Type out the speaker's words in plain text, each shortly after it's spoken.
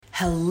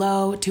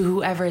Hello to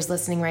whoever is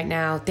listening right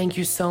now. Thank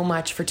you so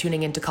much for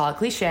tuning in to Call It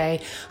Cliche.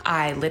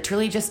 I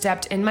literally just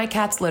stepped in my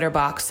cat's litter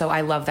box, so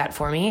I love that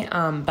for me.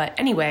 But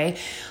anyway,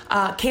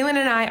 Kaylin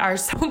and I are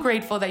so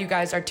grateful that you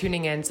guys are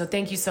tuning in, so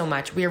thank you so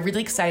much. We are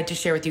really excited to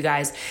share with you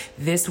guys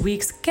this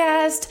week's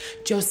guest,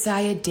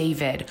 Josiah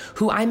David,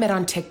 who I met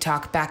on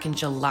TikTok back in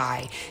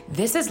July.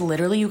 This is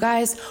literally, you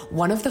guys,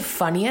 one of the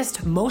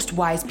funniest, most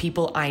wise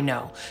people I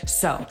know.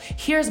 So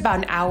here's about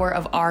an hour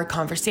of our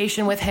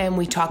conversation with him.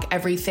 We talk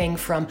everything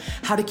from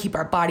how to keep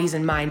our bodies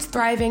and minds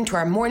thriving to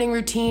our morning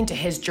routine to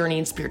his journey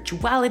in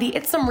spirituality.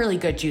 It's some really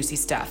good, juicy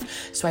stuff.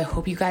 So I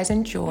hope you guys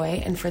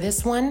enjoy. And for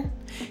this one,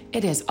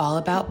 it is all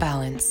about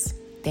balance.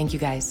 Thank you,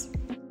 guys.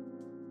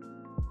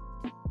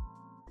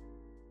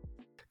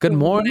 Good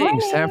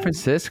morning, San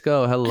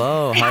Francisco.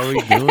 Hello. How are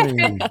we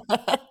doing?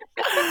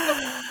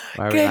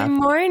 Good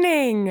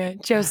morning,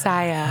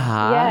 Josiah.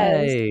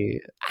 Hi. Yes.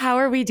 How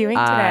are we doing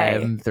today?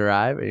 I'm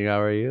thriving. How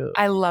are you?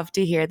 I love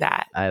to hear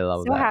that. I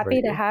love that. So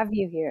happy to have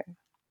you here.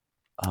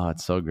 Oh,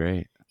 it's so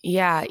great.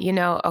 Yeah,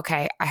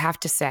 okay, I have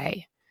to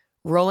say,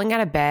 rolling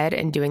out of bed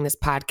and doing this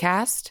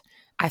podcast,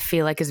 I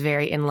feel like is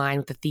very in line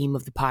with the theme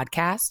of the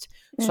podcast.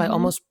 So I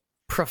almost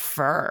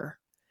prefer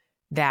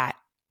that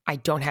I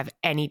don't have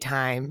any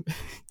time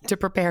to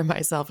prepare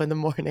myself in the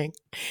morning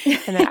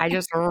and that I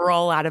just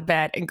roll out of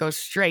bed and go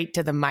straight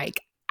to the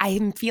mic.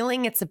 I'm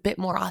feeling it's a bit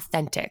more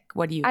authentic.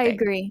 What do you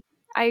think?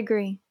 I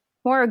agree.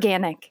 More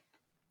organic.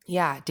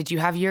 Yeah. Did you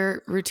have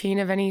your routine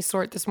of any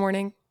sort this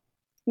morning?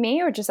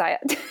 Me or Josiah?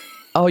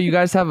 Oh, you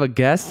guys have a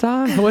guest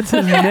on? What's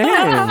his name?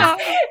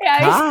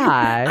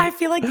 Hi. I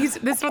feel like this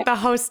is what the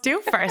hosts do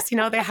first.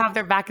 They have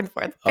their back and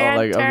forth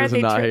banter. I'm just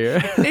not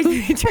here.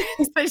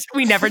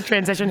 We never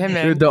transition him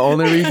in. Dude, the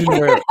only reason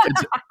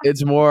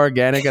it's more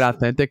organic and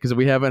authentic because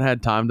we haven't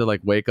had time to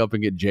wake up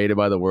and get jaded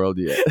by the world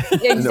yet.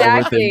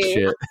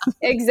 Exactly.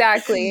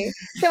 Exactly.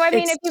 So, I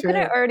mean, if you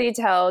couldn't already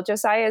tell,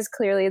 Josiah is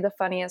clearly the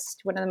funniest,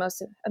 one of the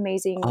most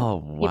amazing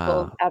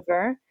people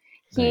ever.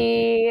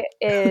 He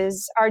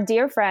is our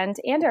dear friend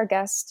and our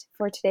guest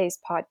for today's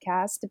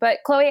podcast. But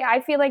Chloe,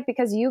 I feel like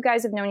because you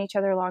guys have known each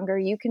other longer,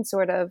 you can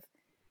sort of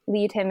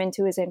lead him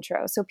into his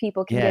intro so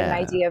people can get an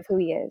idea of who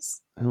he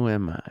is. Who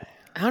am I?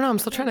 I don't know. I'm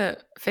still trying to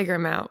figure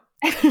him out.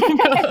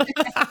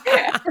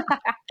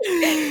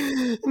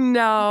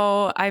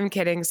 No, I'm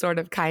kidding, sort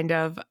of, kind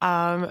of.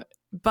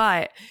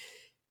 But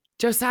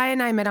Josiah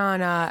and I met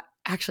on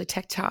actually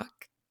TikTok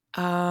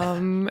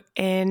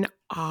in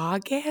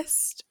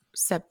August.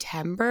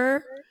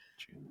 September,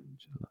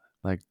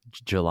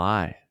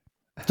 July.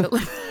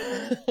 One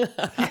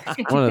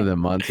of the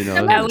months,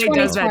 LA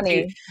does that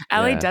too.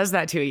 LA does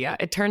that to you.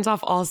 It turns off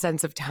all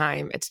sense of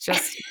time. It's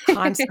just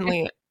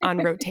constantly on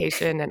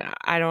rotation, and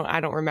I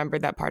don't remember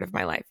that part of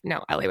my life.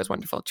 No, LA was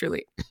wonderful,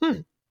 truly.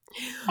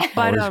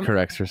 But always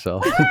corrects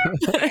herself.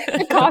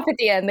 The cough at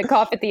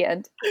the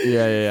end.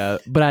 Yeah.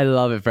 But I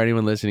love it. For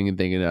anyone listening and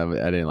thinking of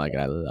it, I didn't like it.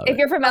 I love it. If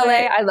you're from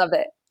LA, I love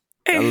it.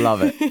 I love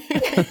it.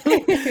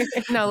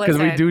 No, because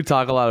we do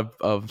talk a lot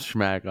of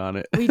schmack on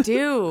it. We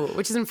do,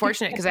 which is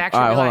unfortunate because I actually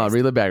all right, hold on,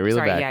 reel it back.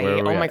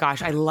 Yeah. Oh my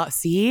gosh, I love.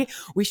 See,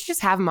 we should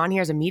just have him on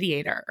here as a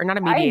mediator, or not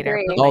a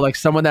mediator. Like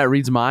someone that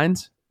reads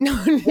minds.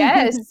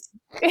 Yes.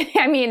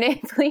 I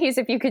mean, please,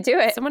 if you could do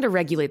it, someone to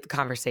regulate the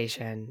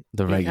conversation.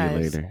 The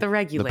regulator,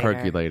 the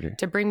percolator,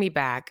 to bring me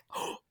back.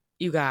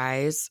 You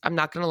guys, I'm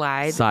not gonna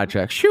lie.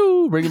 Sidetrack.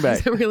 Shoo, bring it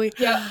back. I really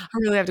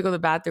have to go to the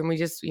bathroom. We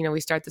just,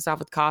 we start this off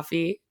with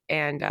coffee.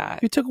 And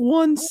you took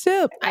one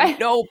sip. I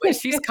know, but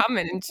she's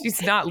coming and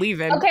she's not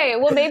leaving. Okay,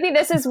 well, maybe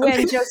this is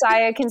when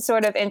Josiah can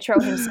sort of intro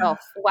himself.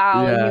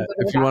 Wow. Yeah,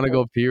 if you want to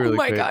go pee really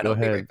quick, God, go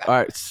ahead. All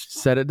right,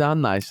 set it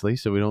down nicely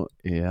so we don't.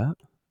 Yeah,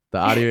 the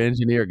audio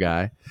engineer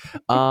guy.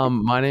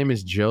 My name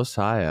is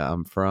Josiah.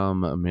 I'm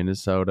from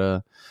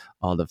Minnesota.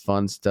 All the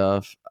fun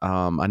stuff.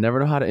 I never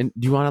know how to. Do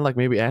you want to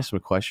maybe ask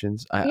some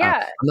questions? I'm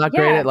not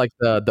great at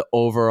the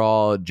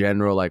overall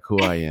general who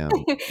I am.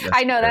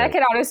 I know that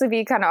could honestly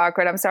be kind of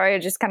awkward. I'm sorry, I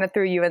just kind of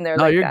threw you in there.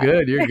 No, you're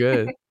good. You're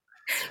good.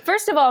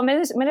 First of all,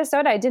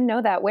 Minnesota. I didn't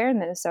know that. Where in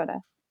Minnesota?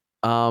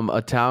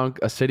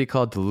 A city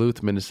called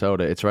Duluth,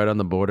 Minnesota. It's right on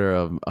the border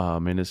of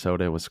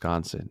Minnesota and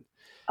Wisconsin.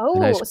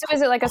 Oh, so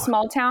is it like a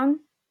small town?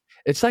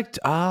 It's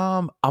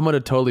I'm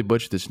gonna totally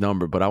butcher this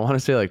number, but I want to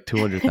say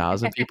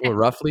 200,000 people,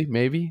 roughly,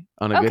 maybe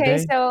on a good day.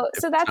 Okay, so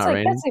that's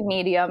that's a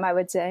medium, I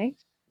would say.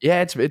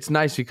 Yeah, it's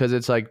nice because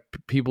it's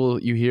people,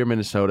 you hear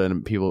Minnesota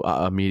and people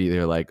immediately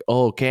are like,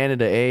 oh,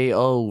 Canada,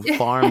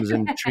 farms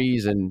and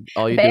trees and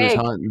all you do is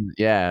hunt.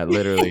 Yeah,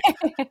 literally.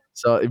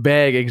 So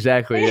big,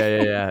 exactly.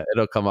 Yeah.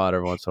 It'll come out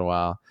every once in a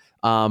while.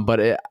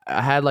 But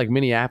I had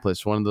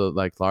Minneapolis, one of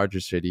the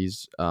larger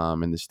cities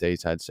in the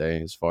States, I'd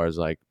say, as far as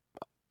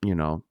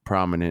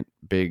prominent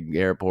big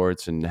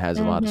airports, and has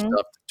a lot of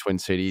stuff. Twin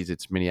Cities,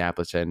 it's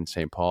Minneapolis and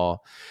St.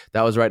 Paul.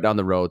 That was right down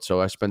the road.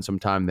 So I spent some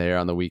time there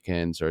on the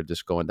weekends, or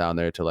just going down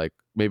there to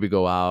maybe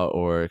go out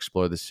or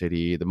explore the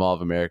city. The Mall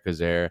of America's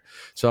there.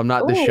 So I'm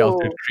not the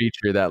sheltered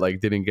creature that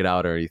didn't get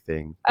out or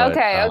anything. But,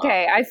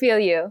 okay. I feel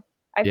you.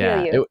 I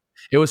feel you.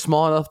 It was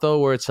small enough though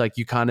where it's like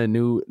you kind of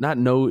knew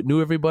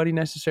everybody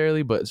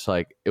necessarily, but it's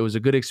like it was a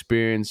good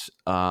experience.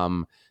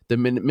 The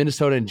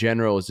Minnesota in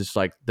general is just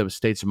like the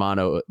state's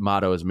motto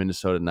is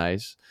Minnesota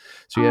nice.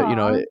 So yeah, you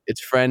know,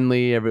 it's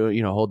friendly. Everyone,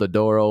 you know, hold the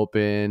door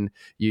open.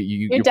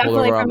 You're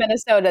definitely from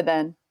Minnesota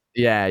then.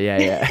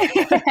 Yeah.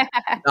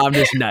 I'm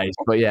just nice,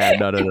 but yeah,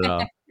 no,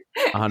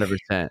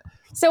 100%.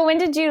 So when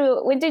did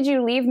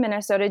you leave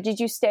Minnesota? Did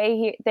you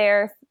stay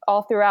there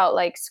all throughout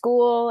like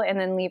school and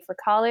then leave for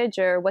college,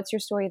 or what's your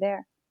story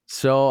there?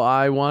 So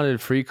I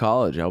wanted free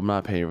college. I'm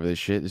not paying for this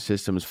shit. The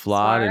system is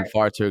flawed and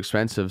far too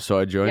expensive. So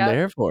I joined the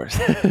Air Force.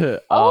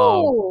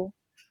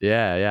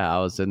 Yeah. I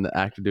was in the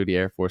active duty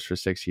Air Force for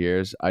 6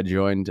 years. I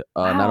joined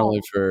not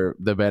only for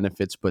the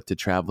benefits, but to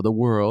travel the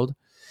world.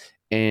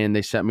 And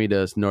they sent me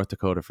to North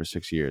Dakota for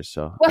 6 years.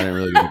 So I didn't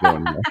really get to go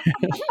anywhere.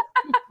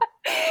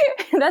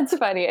 That's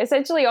funny.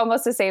 Essentially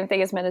almost the same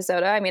thing as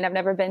Minnesota. I mean, I've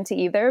never been to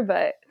either,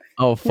 but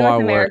far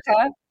North America.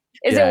 Worse.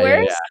 Is it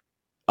worse? Yeah.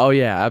 Oh,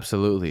 yeah,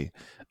 absolutely.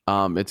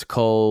 It's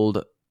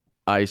cold,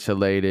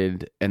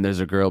 isolated, and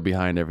there's a girl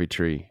behind every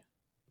tree.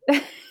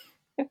 A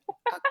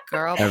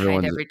girl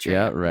behind every tree.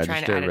 Yeah,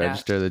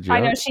 register the joke.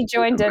 I know she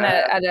joined in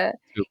at a.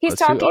 He's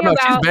talking about.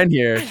 She's been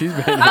here.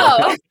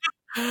 Oh.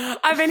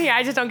 I've been here.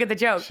 I just don't get the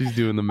joke. She's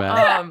doing the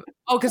math.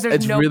 Because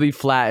it's really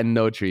flat and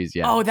no trees.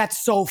 Yeah. Oh,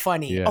 that's so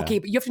funny. Yeah. Okay,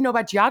 but you have to know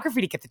about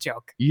geography to get the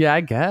joke. Yeah,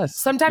 I guess.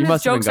 Sometimes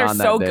his jokes are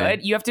so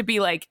good, you have to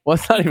be like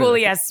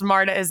equally as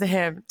smart as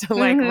him to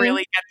like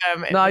really get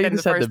them in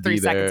the first 3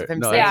 seconds of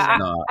him saying. Yeah,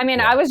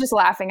 I was just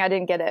laughing. I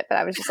didn't get it, but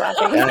I was just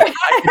laughing. I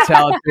can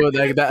tell too.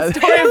 Like that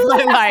story of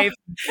my life.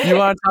 You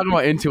want to talk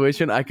about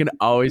intuition? I can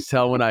always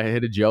tell when I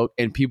hit a joke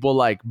and people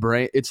like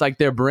it's like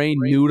their brain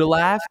knew to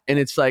laugh, and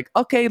it's like,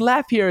 okay,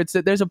 laugh here.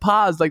 There's a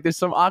pause, like there's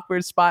some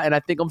awkward spot, and I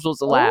think I'm supposed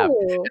to laugh. Ooh,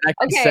 and I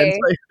can sense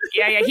like,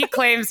 yeah. He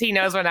claims he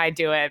knows when I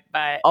do it,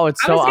 but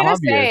it's so obvious. I was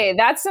gonna say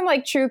that's some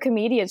like true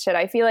comedian shit.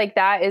 I feel like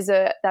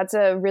that's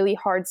a really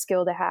hard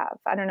skill to have.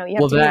 I don't know. You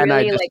have to be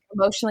really like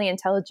emotionally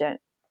intelligent.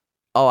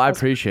 Oh, I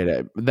appreciate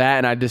it. That,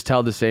 and I just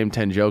tell the same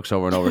 10 jokes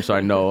over and over, so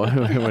I know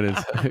when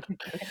it's.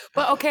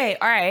 But okay,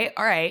 all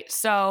right.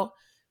 So,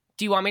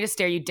 do you want me to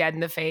stare you dead in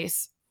the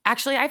face?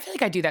 Actually, I feel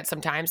like I do that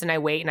sometimes, and I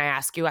wait and I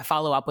ask you. I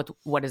follow up with,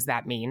 what does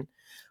that mean?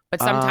 But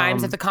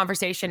sometimes if the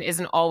conversation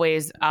isn't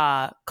always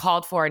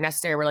called for or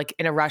necessary, we're like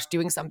in a rush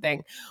doing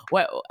something.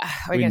 What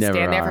are we going to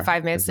stand there for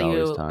 5 minutes so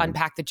you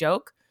unpack the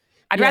joke?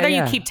 I'd rather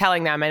you keep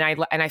telling them and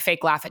I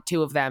fake laugh at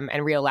 2 of them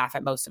and real laugh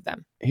at most of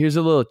them. Here's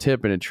a little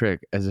tip and a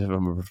trick, as if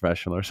I'm a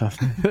professional or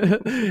something.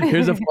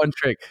 Here's a fun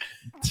trick.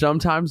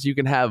 Sometimes you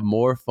can have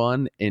more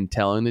fun in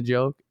telling the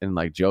joke and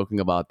like joking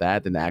about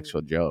that than the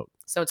actual joke.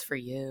 So it's for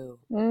you.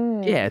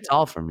 Yeah, it's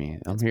all for me.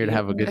 I'm here to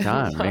have a good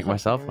time, make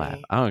myself laugh.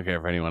 I don't care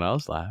if anyone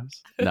else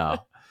laughs. No.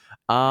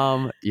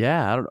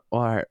 Yeah, I don't know.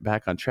 All right,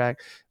 back on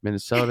track.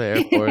 Minnesota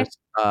Air Force.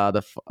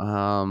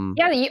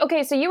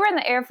 Okay, so you were in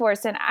the Air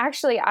Force, and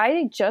actually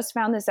I just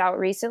found this out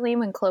recently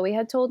when Chloe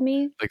had told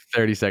me. Like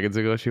 30 seconds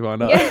ago she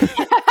found out.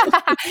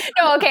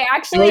 No, okay,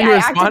 actually you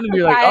responded,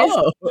 you're like,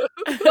 oh.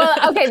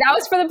 Well, okay, that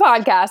was for the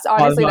podcast.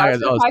 Honestly, that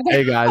was for the podcast.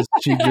 Hey guys,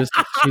 she's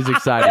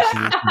excited.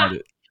 She's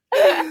excited.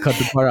 Cut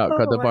the part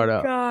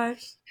out.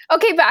 Gosh.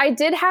 Okay, but I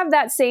did have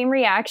that same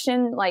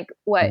reaction like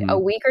a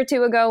week or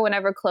 2 ago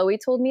whenever Chloe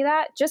told me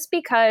that, just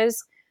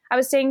because I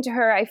was saying to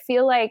her, I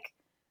feel like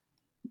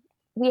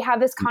we have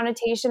this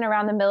connotation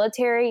around the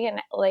military and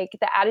like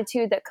the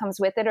attitude that comes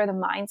with it or the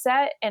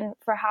mindset, and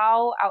for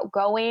how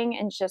outgoing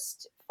and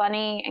just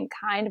funny and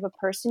kind of a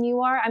person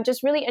you are. I'm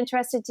just really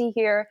interested to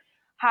hear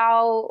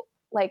how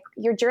like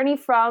your journey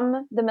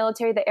from the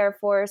military, the Air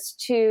Force,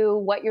 to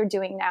what you're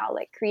doing now,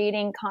 like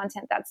creating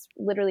content that's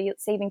literally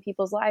saving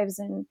people's lives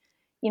and,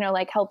 you know,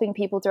 like helping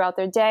people throughout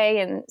their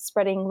day and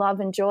spreading love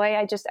and joy.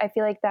 I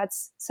feel like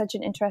that's such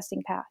an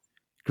interesting path.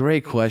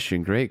 Great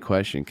question,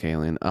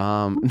 Kaylin.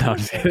 No,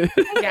 just kidding.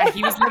 Yeah,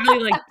 he was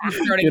literally like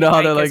starting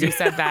to like you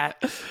said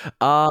that.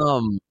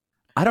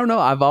 I don't know.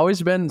 I've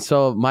always been,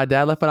 so my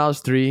dad left when I was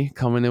 3,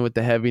 coming in with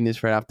the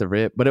heaviness right off the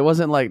rip, but it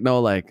wasn't like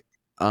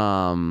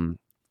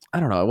I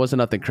don't know. It wasn't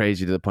nothing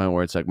crazy to the point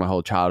where it's like my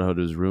whole childhood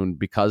was ruined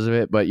because of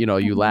it. But, you know,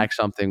 you lack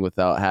something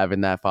without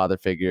having that father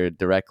figure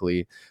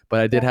directly. But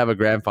I did have a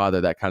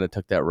grandfather that kind of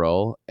took that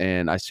role.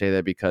 And I say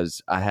that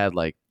because I had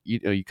like, you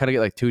know, you kind of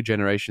get like 2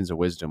 generations of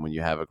wisdom when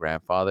you have a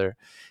grandfather.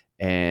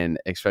 And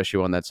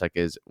especially one that's like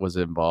was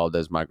involved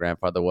as my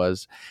grandfather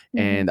was.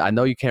 And I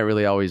know you can't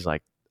really always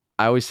like,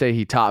 I always say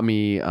he taught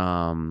me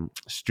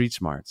street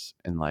smarts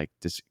and like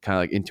this kind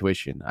of like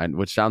intuition,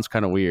 which sounds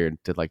kind of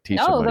weird to like teach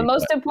somebody. No, the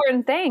most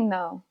important thing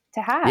though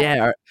to have.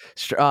 Yeah.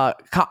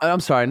 I'm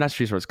sorry, not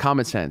street smarts,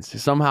 common sense.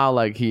 Somehow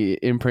like he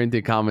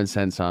imprinted common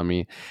sense on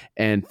me.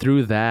 And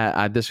through that,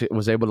 I just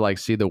was able to like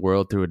see the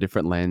world through a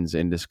different lens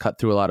and just cut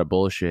through a lot of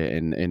bullshit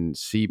and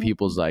see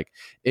people's like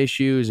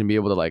issues and be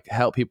able to like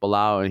help people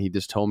out. And he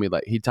just told me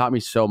like, he taught me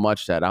so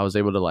much that I was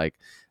able to like,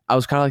 I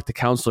was kind of like the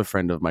counselor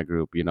friend of my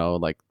group, you know,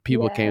 like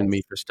people came to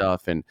me for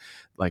stuff, and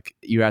like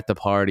you're at the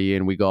party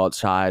and we go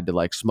outside to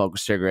like smoke a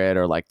cigarette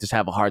or like just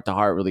have a heart to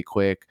heart really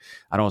quick.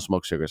 I don't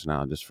smoke cigarettes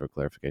now, just for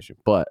clarification,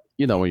 but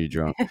you know, when you're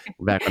drunk,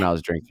 back when I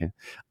was drinking,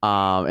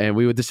 and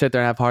we would just sit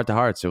there and have heart to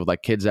hearts with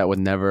like kids that would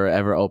never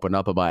ever open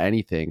up about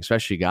anything,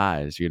 especially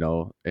guys, you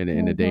know,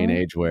 in a day and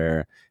age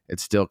where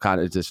it's still kind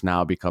of just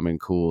now becoming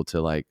cool to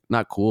like,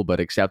 not cool,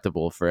 but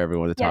acceptable for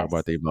everyone to talk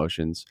about the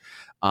emotions.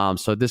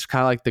 So this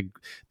kind of like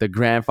the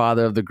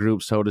grandfather of the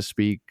group, so to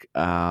speak,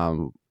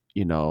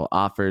 you know,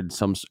 offered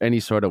any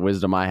sort of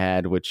wisdom I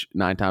had, which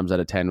 9 times out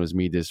of 10 was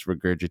me just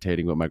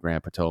regurgitating what my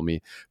grandpa told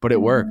me, but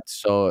it worked.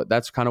 So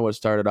that's kind of what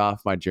started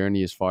off my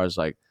journey as far as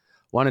like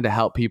wanting to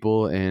help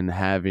people and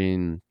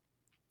having,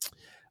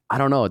 I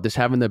don't know, just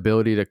having the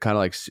ability to kind of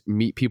like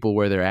meet people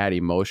where they're at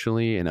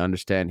emotionally and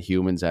understand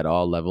humans at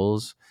all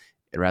levels,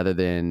 rather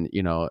than,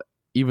 you know,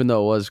 even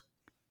though it was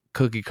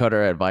cookie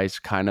cutter advice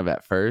kind of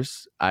at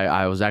first,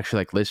 I was actually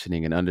like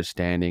listening and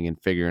understanding and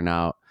figuring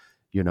out,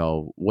 you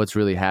know, what's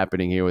really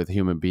happening here with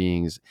human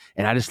beings.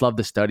 And I just love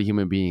to study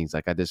human beings.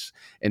 Like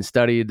and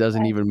study, it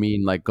doesn't even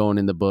mean like going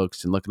in the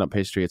books and looking up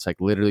history. It's like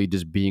literally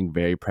just being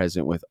very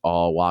present with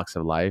all walks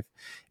of life.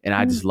 And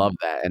I just love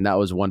that. And that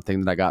was one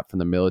thing that I got from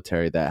the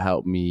military that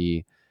helped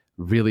me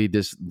really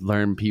just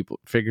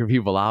figure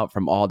people out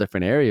from all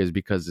different areas,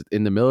 because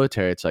in the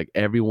military, it's like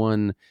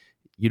everyone,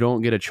 you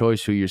don't get a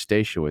choice who you're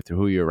stationed with or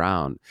who you're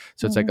around.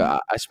 So it's like I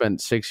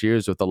spent 6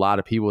 years with a lot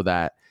of people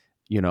that,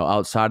 you know,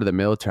 outside of the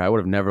military, I would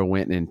have never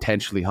went and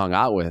intentionally hung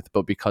out with.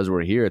 But because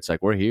we're here, it's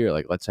like, we're here,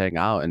 like, let's hang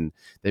out. And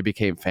they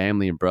became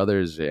family and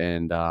brothers.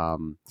 And,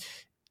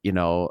 you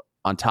know,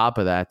 on top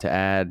of that, to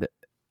add,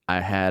 I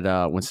had,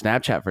 when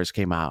Snapchat first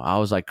came out, I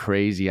was like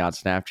crazy on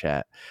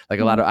Snapchat. Like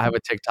I have a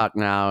TikTok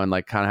now and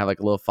like kind of have like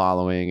a little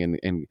following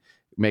and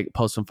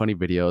post some funny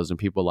videos and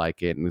people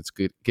like it, and it's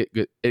good.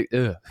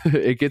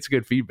 It gets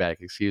good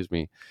feedback. Excuse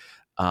me.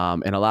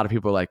 And a lot of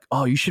people are like,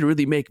 "Oh, you should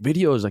really make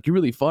videos. Like, you're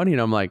really funny."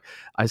 And I'm like,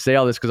 I say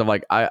all this because I'm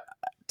like,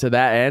 to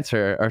that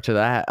answer or to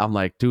that, I'm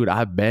like, dude,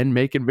 I've been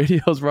making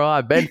videos, bro.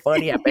 I've been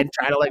funny. I've been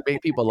trying to like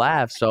make people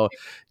laugh. So,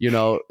 you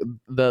know,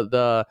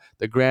 the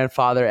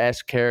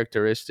grandfather-esque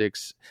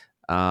characteristics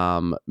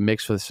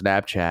mixed with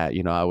Snapchat,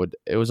 you know,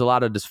 it was a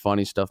lot of just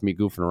funny stuff, me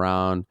goofing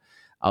around.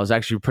 I was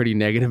actually pretty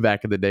negative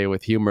back in the day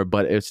with humor,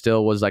 but it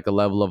still was like a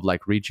level of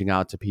like reaching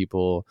out to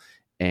people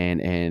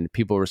and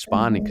people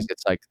responding, because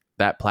it's like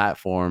that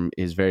platform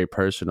is very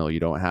personal. You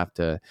don't have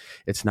to,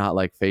 it's not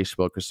like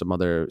Facebook or some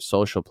other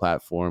social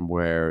platform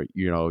where,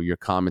 you know, your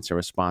comments and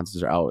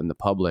responses are out in the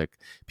public.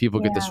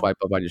 People get to swipe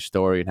up on your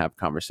story and have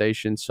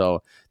conversations.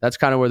 So that's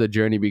kind of where the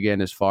journey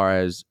began as far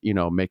as, you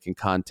know, making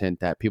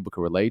content that people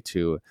could relate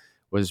to,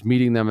 was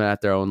meeting them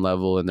at their own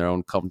level in their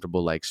own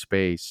comfortable like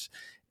space.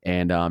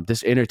 And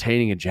just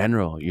entertaining in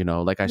general, you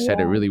know, like I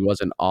said, it really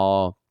wasn't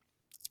all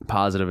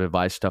positive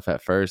advice stuff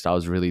at first. I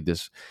was really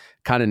just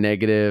kind of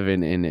negative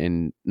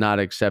and not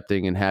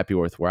accepting and happy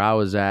with where I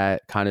was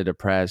at, kind of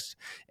depressed.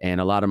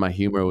 And a lot of my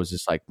humor was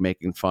just like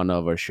making fun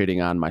of or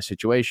shitting on my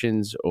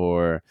situations,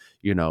 or,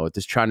 you know,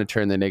 just trying to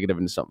turn the negative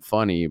into something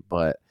funny.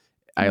 But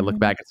I look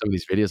back at some of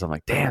these videos, I'm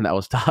like, damn, that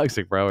was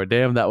toxic, bro. Or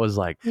damn, that was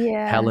like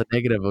hella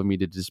negative of me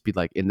to just be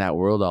like in that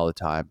world all the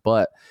time.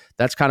 But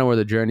that's kind of where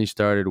the journey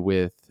started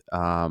with,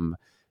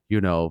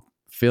 you know,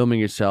 filming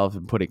yourself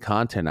and putting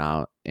content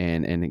out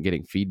and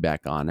getting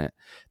feedback on it.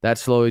 That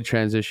slowly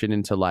transitioned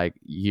into like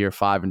year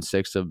 5 and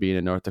 6 of being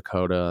in North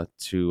Dakota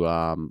to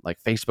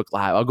like Facebook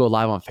Live. I'll go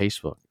live on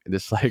Facebook and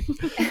just like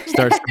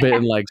start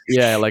spitting like,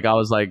 like I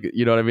was like,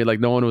 you know what I mean? Like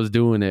no one was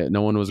doing it.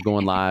 No one was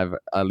going live,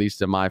 at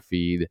least in my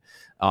feed,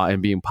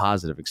 and being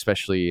positive,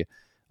 especially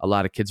a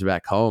lot of kids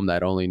back home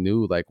that only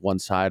knew like one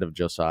side of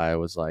Josiah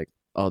was like,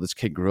 oh, this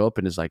kid grew up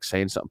and is like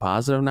saying something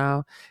positive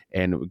now,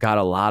 and got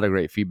a lot of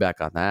great feedback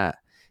on that.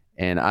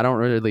 And I don't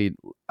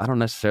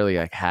necessarily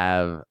like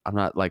I'm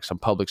not like some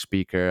public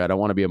speaker. I don't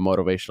want to be a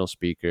motivational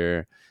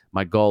speaker.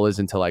 My goal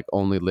isn't to like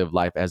only live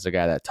life as a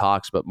guy that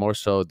talks, but more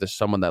so there's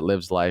someone that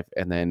lives life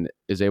and then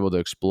is able to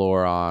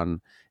explore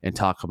on and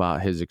talk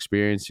about his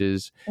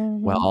experiences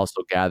while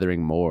also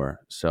gathering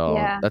more. So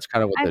that's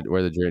kind of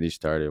where the journey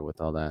started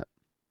with all that.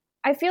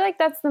 I feel like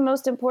that's the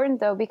most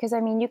important though, because I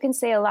mean, you can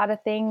say a lot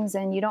of things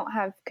and you don't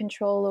have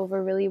control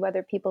over really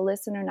whether people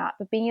listen or not,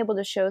 but being able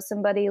to show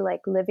somebody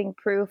like living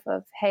proof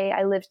of, hey,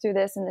 I lived through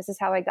this and this is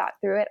how I got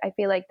through it. I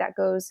feel like that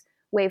goes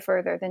way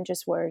further than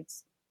just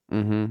words.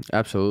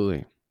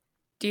 Absolutely.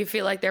 Do you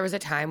feel like there was a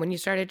time when you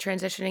started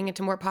transitioning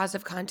into more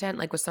positive content?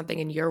 Like was something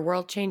in your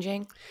world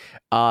changing?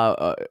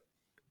 It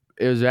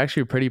was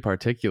actually pretty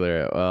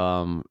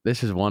particular.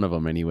 This is one of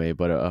them anyway,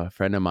 but a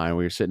friend of mine,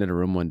 we were sitting in a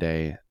room one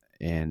day,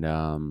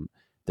 and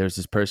there's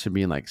this person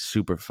being like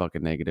super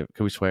fucking negative.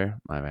 Can we swear?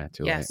 My bad,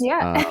 too late.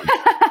 Yeah.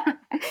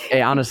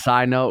 Hey, on a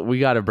side note, we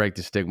got to break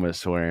the stigma of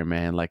swearing,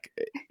 man. Like,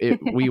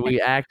 we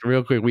act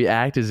real quick. We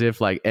act as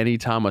if like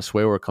anytime a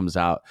swear word comes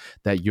out,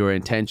 that your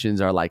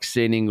intentions are like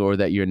sinning or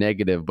that you're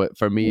negative. But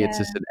for me, it's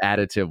just an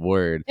additive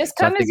word. Just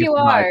come as you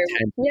are.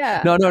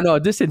 Yeah. No.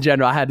 Just in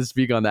general, I had to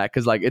speak on that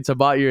because like it's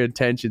about your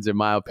intentions, in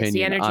my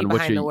opinion, on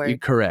what you're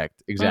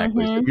correct.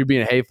 Exactly. So if you're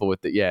being hateful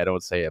with it,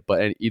 don't say it.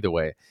 But either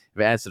way, if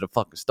it adds to the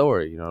fucking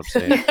story, you know what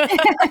I'm saying?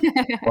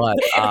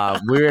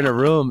 But we were in a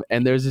room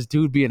and there's this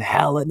dude being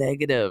hella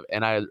negative.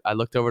 And I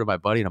looked over to my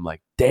buddy and I'm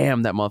like,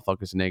 damn, that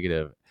motherfucker's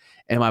negative.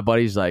 And my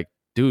buddy's like,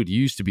 dude,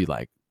 you used to be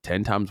like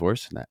 10 times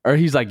worse than that. Or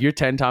he's like, you're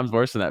 10 times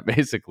worse than that,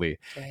 basically.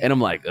 And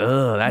I'm like,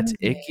 ugh, that's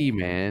icky,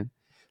 man.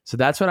 So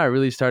that's when I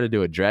really started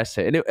to address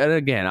it. And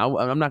again,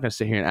 I'm not going to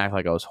sit here and act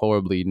like I was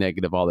horribly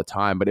negative all the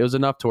time, but it was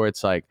enough to where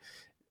it's like,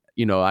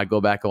 you know, I go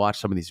back and watch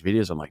some of these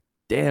videos. I'm like,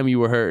 damn, you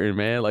were hurting,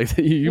 man. Like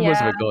you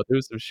must have been going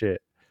through some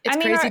shit. It's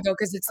crazy though,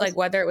 because it's like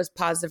whether it was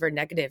positive or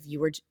negative, you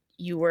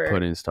were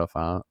putting stuff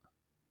out.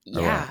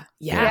 Yeah.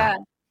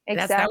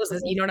 Exactly. That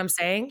was, you know what I'm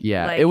saying?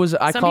 Yeah, like, it was.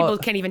 Some people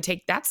can't even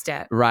take that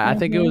step. Right. I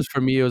think it was,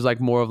 for me, it was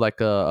like more of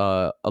like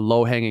a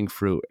low hanging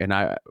fruit. And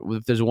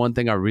if there's one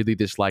thing I really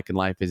dislike in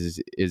life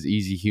is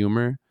easy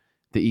humor,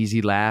 the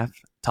easy laugh.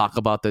 Talk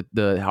about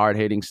the hard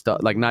hitting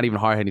stuff, like not even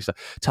hard hitting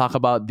stuff. Talk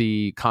about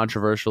the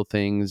controversial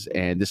things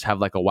and just have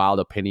like a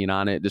wild opinion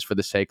on it, just for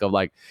the sake of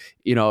like,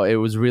 you know, it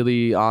was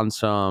really on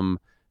some.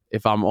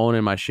 If I'm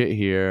owning my shit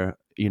here,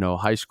 you know,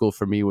 high school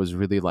for me was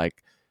really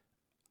like,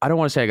 I don't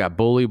want to say I got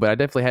bullied, but I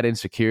definitely had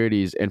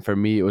insecurities. And for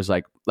me, it was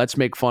like, let's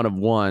make fun of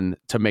one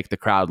to make the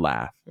crowd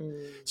laugh.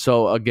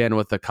 So again,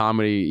 with the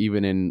comedy,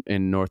 even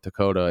in North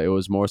Dakota, it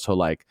was more so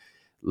like,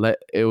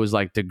 it was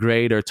like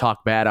degrade or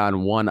talk bad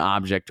on one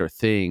object or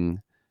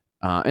thing.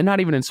 And not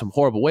even in some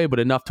horrible way, but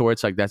enough to where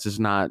it's like, that's just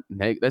not,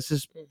 that's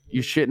just,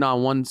 you're shitting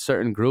on one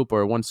certain group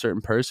or one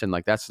certain person.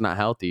 Like, that's not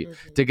healthy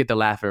to get the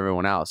laugh of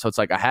everyone else. So it's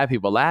like, I had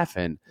people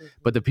laughing,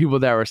 but the people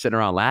that were sitting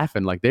around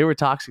laughing, like they were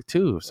toxic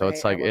too. So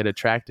it's like, it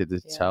attracted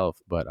itself.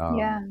 But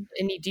And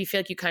do you feel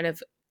like you kind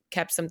of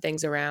kept some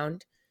things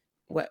around?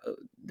 What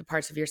the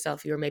parts of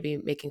yourself you were maybe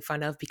making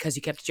fun of because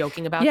you kept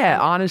joking about?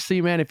 Them?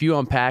 Honestly, man, if you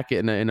unpack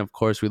it, and of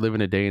course we live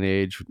in a day and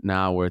age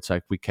now where it's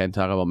like we can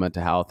talk about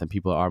mental health and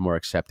people are more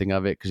accepting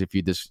of it. Because if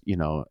you just, you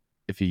know,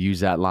 if you use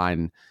that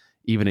line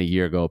even a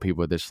year ago,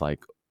 people are just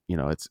like, you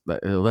know,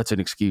 that's an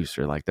excuse,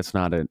 or like that's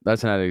not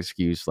an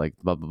excuse, like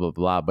blah blah blah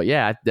blah. But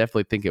yeah, I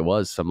definitely think it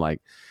was some,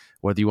 like,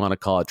 whether you want to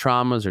call it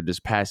traumas or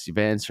just past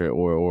events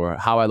or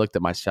how I looked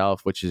at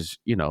myself, which is,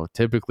 you know,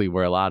 typically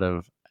where a lot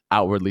of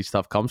outwardly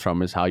stuff comes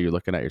from, is how you're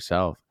looking at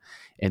yourself.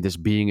 And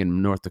just being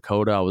in North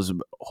Dakota, I was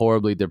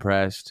horribly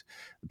depressed,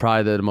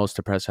 probably the most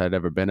depressed I'd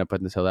ever been up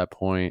until that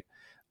point.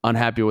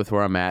 Unhappy with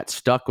where I'm at,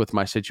 stuck with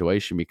my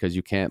situation because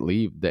you can't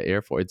leave the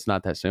Air Force. It's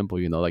not that simple,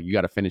 you know, like you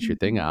got to finish your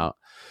thing out.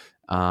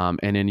 And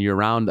then you're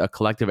around a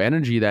collective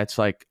energy that's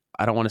like,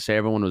 I don't want to say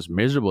everyone was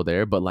miserable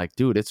there, but like,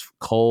 dude, it's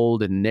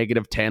cold and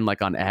 -10,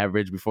 like on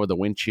average before the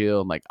wind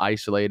chill, and like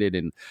isolated,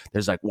 and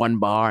there's like one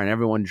bar and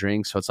everyone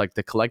drinks. So it's like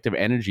the collective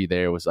energy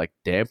there was like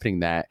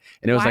dampening that.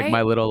 And it was like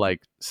my little,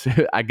 like,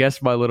 I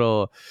guess my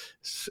little,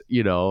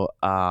 you know,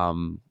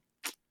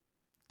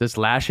 just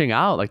lashing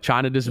out, like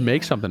trying to just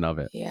make something of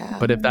it. Yeah.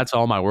 But if that's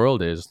all my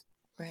world is,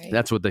 right.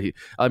 That's what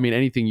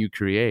anything you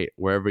create,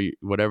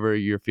 whatever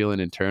you're feeling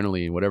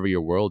internally and whatever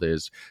your world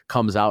is,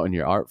 comes out in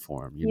your art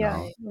form. You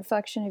know?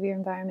 Reflection of your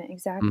environment.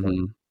 Exactly.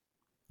 Mm-hmm.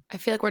 I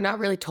feel like we're not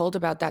really told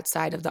about that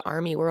side of the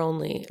Army. We're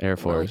only Air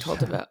Force. Really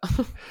told about.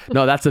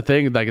 No, that's the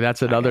thing. Like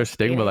that's another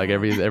stigma. Like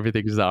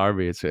everything is the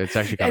Army. It's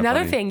actually kind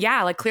another of thing.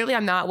 Yeah, like clearly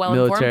I'm not well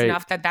informed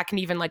enough that can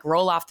even like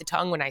roll off the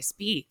tongue when I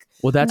speak.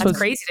 Well, that's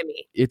crazy to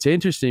me. It's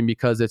interesting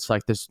because it's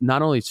like there's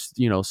not only,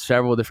 you know,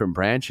 several different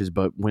branches,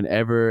 but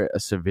whenever a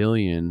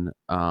civilian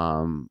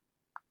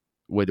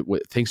would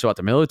thinks about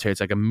the military,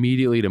 it's like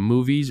immediately to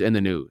movies and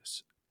the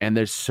news. And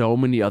there's so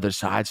many other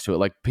sides to it.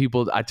 Like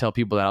I tell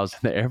people that I was in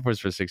the Air Force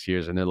for 6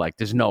 years, and they're like,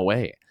 "There's no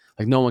way.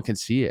 Like no one can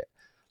see it."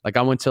 Like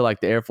I went to like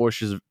the Air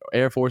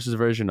Force's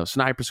version of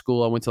sniper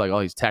school. I went to like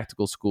all these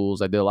tactical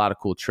schools. I did a lot of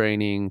cool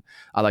training.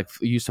 I like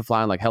used to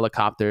fly in like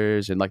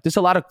helicopters and like there's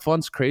a lot of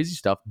fun, crazy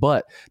stuff.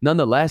 But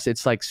nonetheless,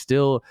 it's like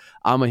still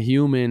I'm a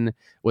human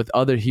with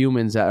other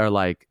humans that are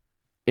like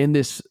in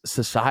this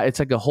society. It's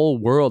like a whole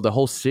world, the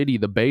whole city,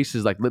 the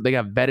bases, like they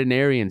have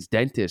veterinarians,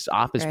 dentists,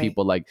 office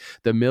people. Like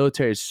the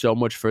military is so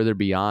much further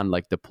beyond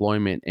like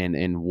deployment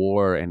and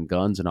war and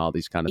guns and all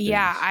these kind of things.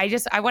 Yeah,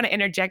 I want to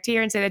interject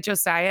here and say that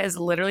Josiah is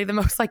literally the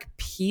most like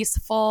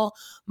peaceful,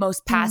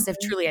 most passive,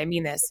 truly, I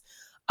mean this,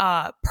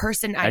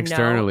 person I know.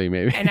 Externally,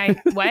 maybe. And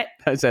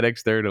I said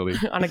externally.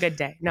 On a good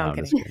day. No, I'm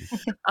kidding.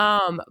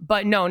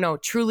 But no,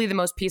 truly the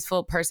most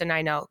peaceful person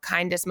I know,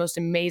 kindest, most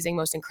amazing,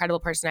 most incredible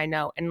person I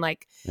know. And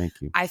like, thank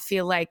you. I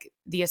feel like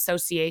the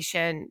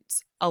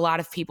associations a lot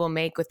of people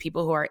make with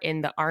people who are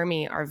in the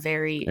Army are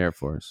very Air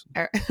Force,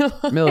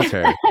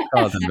 military.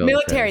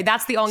 Military.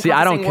 That's the only. See,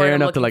 I don't care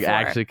enough to like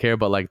actually care,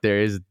 but like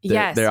there are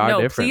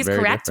different. Please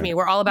correct me.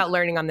 We're all about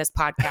learning on this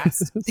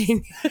podcast.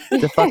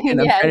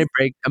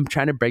 I'm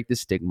trying to break the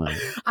stigma.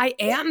 I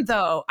am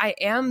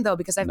though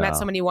because I've met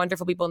so many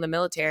wonderful people in the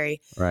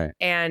military. Right.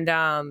 And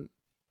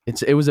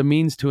it was a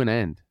means to an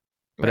end.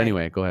 But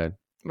anyway, go ahead.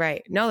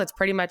 Right. No, that's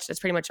pretty much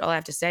all I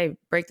have to say.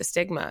 Break the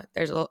stigma.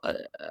 There's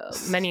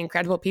many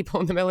incredible people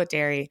in the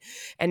military,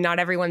 and not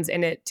everyone's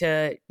in it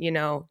to,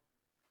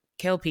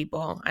 kill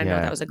people. I know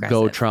that was aggressive.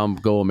 Go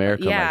Trump, go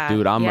America. Yeah, like,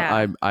 dude,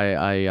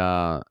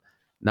 I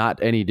not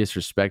any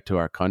disrespect to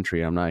our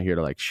country. I'm not here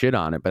to like shit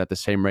on it, but at the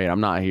same rate,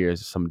 I'm not here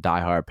as some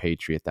diehard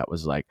patriot that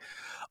was like,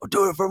 I'll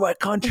do it for my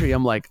country.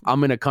 I'm like,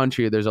 I'm in a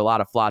country. There's a lot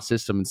of flawed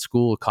system in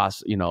school. It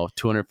costs,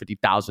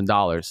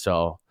 $250,000.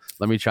 So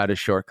let me try to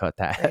shortcut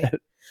that. Right.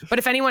 But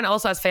if anyone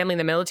also has family in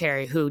the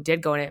military who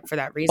did go in it for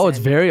that reason. Oh, it's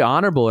very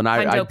honorable. And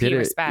I did it.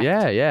 Respect.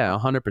 Yeah,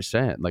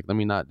 100%. Like, let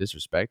me not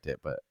disrespect it.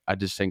 But I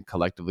just think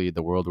collectively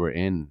the world we're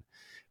in,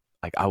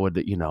 like I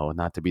would,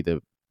 not to be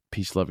the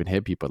peace-loving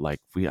hippie, but like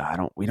we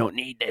don't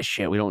need this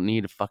shit. We don't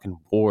need fucking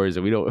wars.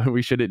 And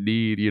we shouldn't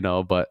need,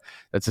 but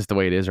that's just the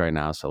way it is right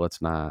now. So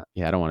let's not,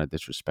 I don't want to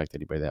disrespect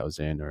anybody that was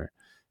in or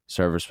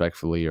serve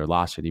respectfully or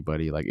lost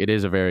anybody. Like it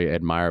is a very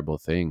admirable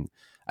thing.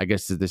 I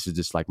guess this is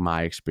just like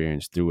my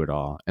experience through it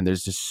all. And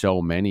there's just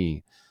so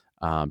many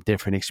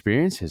different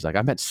experiences. Like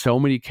I met so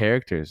many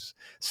characters,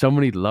 so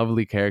many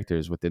lovely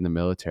characters within the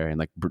military and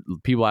like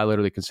people I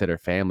literally consider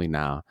family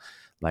now,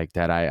 like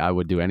that I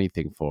would do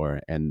anything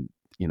for. And,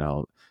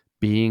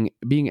 being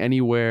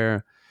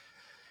anywhere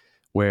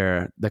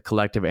where the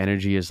collective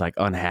energy is like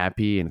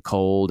unhappy and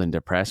cold and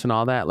depressed and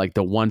all that, like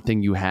the one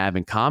thing you have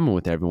in common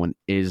with everyone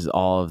is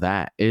all of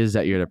that, is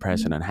that you're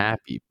depressed and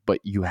unhappy, but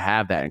you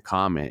have that in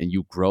common and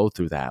you grow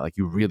through that. Like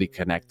you really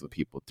connect with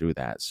people through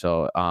that.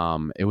 So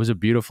it was a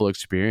beautiful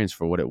experience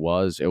for what it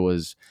was.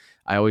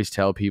 I always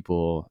tell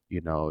people,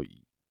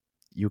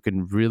 you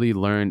can really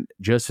learn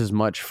just as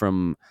much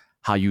from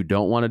how you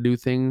don't want to do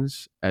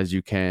things as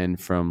you can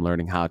from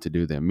learning how to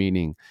do them.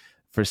 Meaning,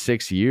 for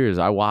 6 years,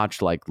 I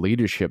watched like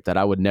leadership that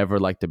I would never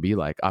like to be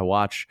like. I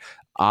watched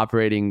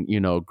operating,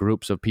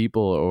 groups of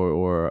people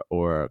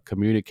or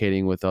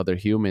communicating with other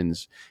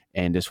humans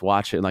and just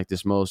watch it like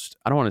this most,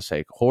 I don't want to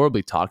say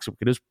horribly toxic,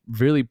 but it was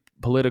really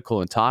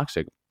political and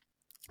toxic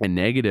and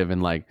negative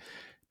and like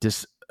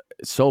just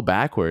so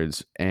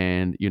backwards.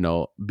 And,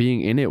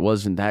 being in it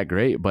wasn't that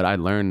great, but I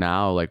learned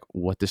now like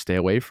what to stay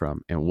away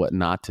from and what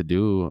not to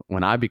do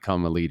when I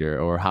become a leader,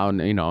 or how,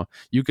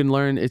 you can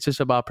learn. It's just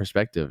about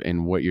perspective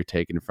and what you're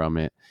taking from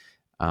it.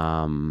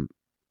 And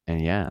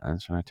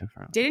that's what I took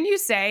from it. Didn't you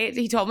say,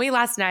 he told me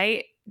last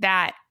night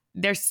that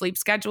their sleep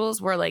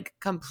schedules were like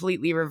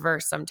completely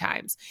reversed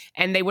sometimes,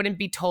 and they wouldn't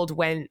be told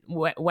when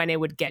it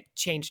would get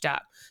changed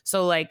up.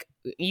 So like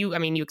you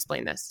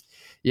explain this.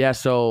 Yeah.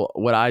 So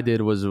what I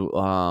did was, I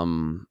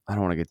don't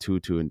want to get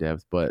too in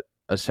depth, but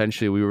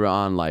essentially we were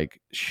on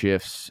like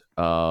shifts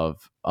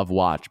of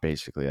watch,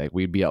 basically. Like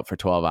we'd be up for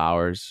 12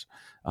 hours.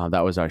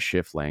 That was our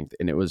shift length.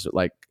 And it was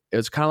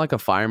kind of like a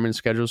fireman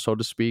schedule, so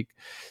to speak.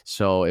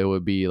 So it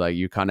would be like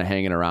you kind of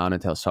hanging around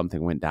until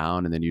something went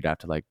down, and then you'd have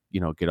to like,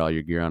 get all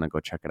your gear on and go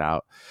check it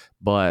out.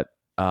 But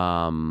it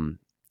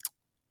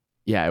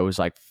was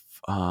like,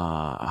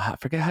 I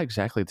forget how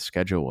exactly the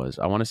schedule was.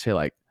 I want to say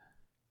like,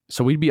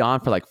 so we'd be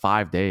on for like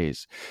 5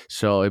 days.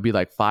 So it'd be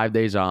like 5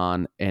 days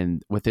on,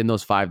 and within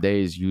those 5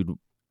 days,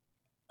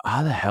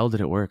 how the hell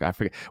did it work? I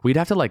forget. We'd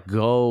have to like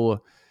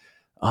go.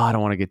 I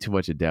don't want to get too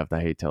much in depth.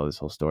 I hate telling this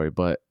whole story,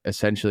 but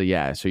essentially,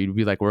 yeah. So you'd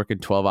be like working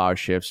 12-hour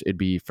shifts. It'd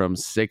be from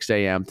 6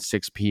 a.m. to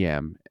 6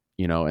 p.m.,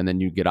 and then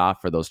you get off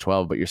for those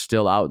 12, but you're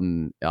still out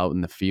in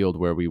the field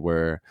where we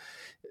were.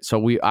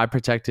 So I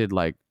protected,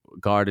 like,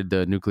 guarded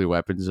the nuclear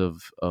weapons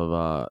of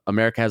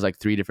America has like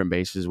 3 different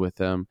bases with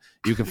them.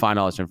 You can find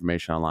all this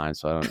information online.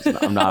 So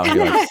I'm not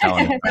here like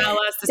selling it. Tell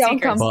us the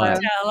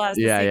secrets.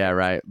 Yeah,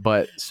 right.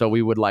 But so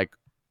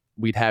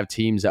we'd have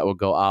teams that would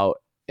go out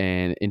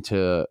and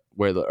into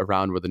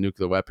around where the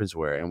nuclear weapons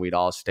were, and we'd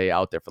all stay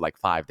out there for like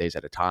 5 days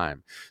at a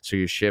time. So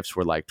your shifts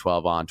were like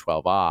 12 on,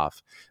 12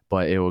 off,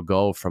 but it would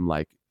go from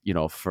like,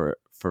 for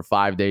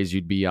 5 days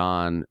you'd be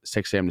on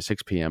 6 a.m. to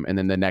 6 p.m. and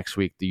then the next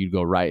week you'd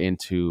go right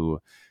into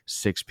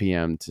 6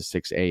 p.m. to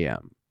 6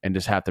 a.m. and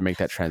just have to make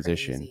that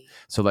transition. Crazy.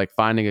 So like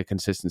finding a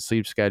consistent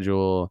sleep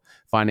schedule,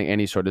 finding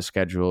any sort of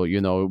schedule,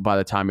 by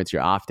the time it's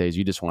your off days,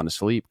 you just want to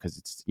sleep because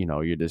it's,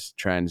 you're just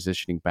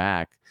transitioning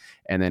back.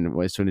 And then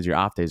as soon as your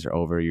off days are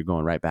over, you're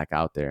going right back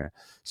out there.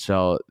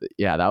 So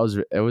yeah, it's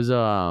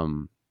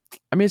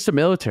the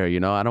military,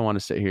 I don't want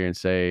to sit here and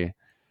say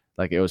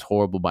like it was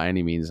horrible by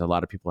any means. A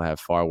lot of people have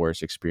far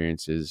worse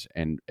experiences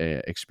and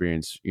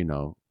experience,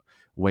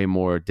 way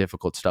more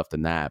difficult stuff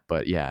than that.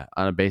 But yeah,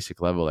 on a basic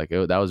level, like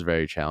that was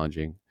very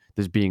challenging.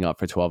 Just being up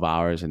for 12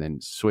 hours and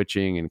then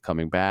switching and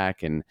coming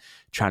back and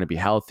trying to be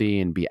healthy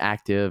and be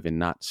active and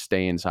not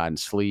stay inside and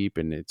sleep.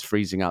 And it's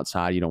freezing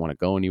outside. You don't want to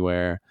go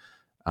anywhere.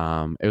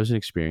 It was an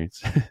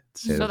experience.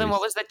 So then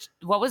what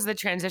was the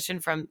transition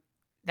from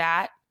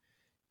that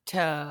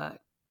to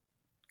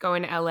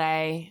going to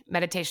LA,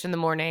 meditation in the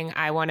morning?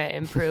 I want to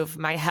improve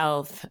my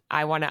health.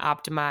 I want to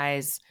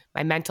optimize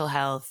my mental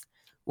health.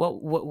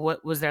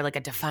 What was there like a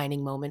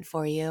defining moment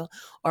for you,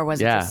 or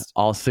was it just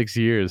all 6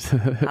 years?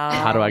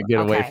 How do I get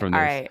away from this?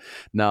 All right.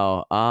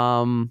 No,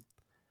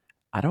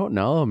 I don't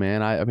know,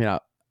 man. I mean,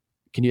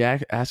 can you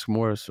ask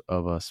more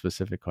of a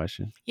specific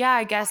question? Yeah,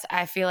 I guess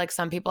I feel like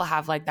some people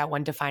have like that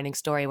one defining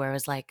story where it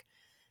was like,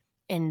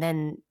 and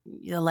then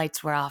the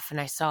lights were off and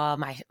I saw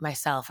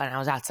myself and I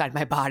was outside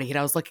my body and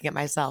I was looking at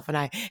myself and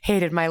I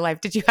hated my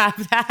life. Did you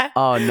have that?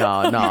 Oh,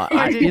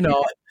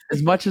 no.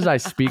 As much as I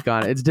speak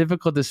on, it's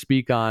difficult to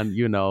speak on,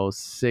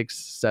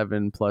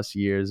 6-7 plus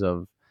years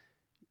of,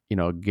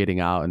 getting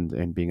out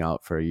and being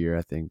out for a year,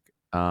 I think.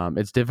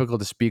 It's difficult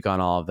to speak on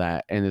all of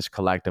that in this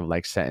collective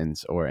like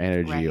sentence or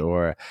energy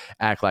or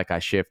act like I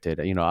shifted.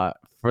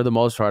 For the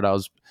most part, I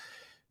was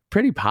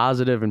pretty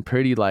positive and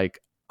pretty like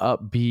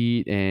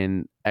upbeat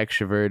and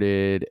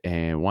extroverted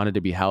and wanted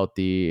to be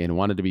healthy and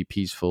wanted to be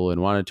peaceful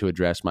and wanted to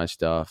address my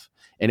stuff.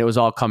 And it was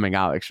all coming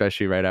out,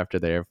 especially right after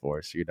the Air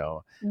Force.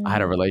 I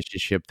had a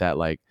relationship that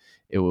like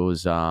it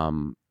was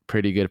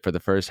pretty good for the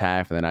first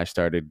half, and then I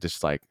started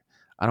just like,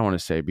 I don't want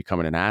to say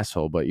becoming an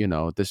asshole, but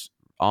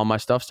all my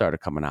stuff started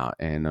coming out,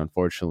 and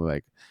unfortunately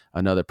like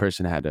another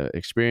person had to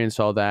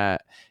experience all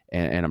that,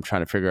 and I'm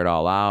trying to figure it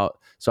all out.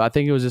 So I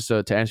think it was just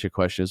to answer your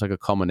question, it's like a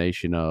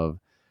culmination of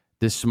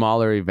this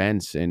smaller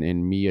events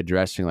and me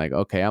addressing like,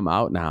 okay, I'm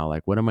out now,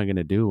 like what am I going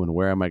to do and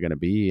where am I going to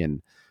be?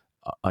 And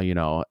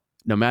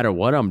no matter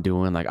what I'm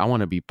doing, like I want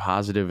to be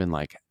positive and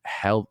like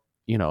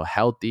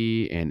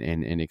healthy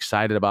and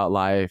excited about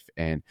life.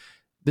 And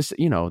this,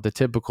 the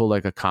typical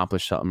like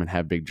accomplish something and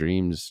have big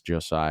dreams,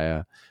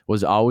 Josiah,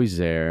 was always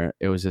there.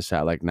 It was just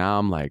that like now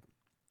I'm like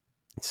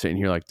sitting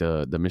here like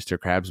the Mr.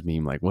 Krabs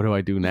meme, like what do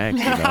I do next?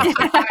 Like,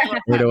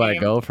 where do I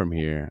go from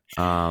here?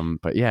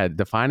 But yeah,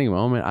 defining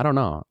moment, I don't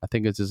know. I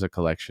think it's just a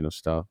collection of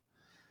stuff.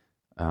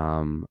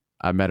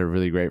 I met a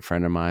really great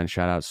friend of mine.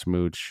 Shout out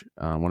Smooch,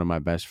 one of my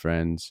best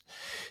friends.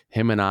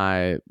 Him and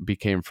I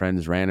became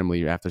friends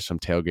randomly after some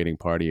tailgating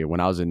party when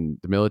I was in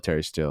the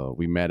military still.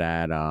 We met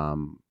at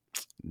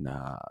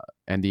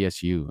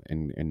NDSU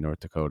in North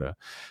Dakota,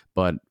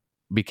 but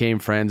became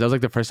friends. That was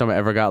like the first time I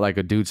ever got like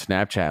a dude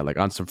Snapchat, like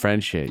on some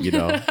friend shit, It's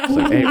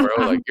like, hey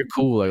bro, like you're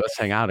cool, like let's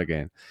hang out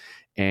again.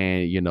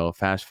 And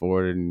fast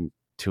forward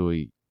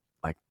to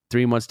like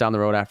 3 months down the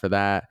road after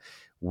that,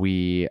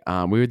 we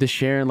were just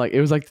sharing, like, it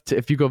was like,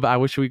 if you go back, I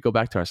wish we could go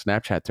back to our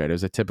Snapchat thread. It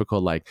was a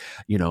typical, like,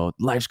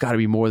 life's got to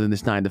be more than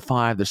this 9 to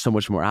 5. There's so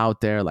much more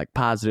out there, like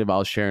positive. I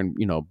was sharing,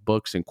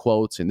 books and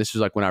quotes. And this was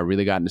like when I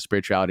really got into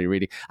spirituality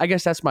reading. I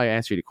guess that's my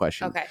answer to your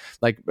question. Okay.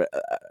 Like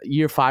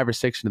year 5 or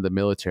 6 into the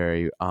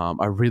military,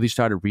 I really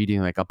started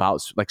reading like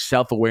about like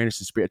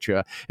self-awareness and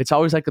spirituality. It's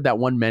always like that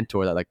one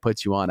mentor that like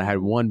puts you on. I had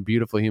one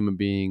beautiful human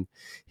being.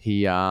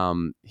 He I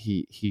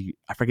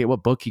forget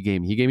what book he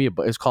gave me. He gave me a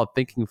book. It's called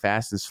Thinking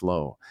Fast and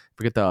Slow.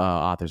 Forget the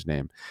author's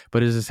name,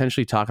 but it's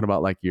essentially talking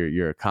about like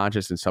your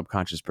conscious and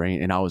subconscious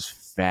brain. And I was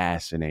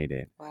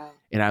fascinated. Wow.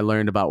 And I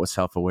learned about what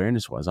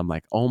self-awareness was. I'm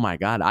like, oh my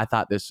God, I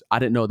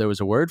didn't know there was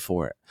a word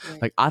for it.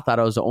 Right. Like I thought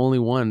I was the only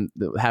one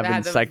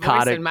having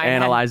psychotic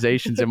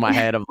analyzations in my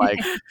head of like,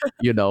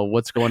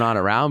 what's going on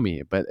around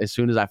me. But as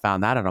soon as I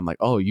found that out, I'm like,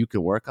 oh, you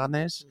can work on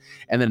this.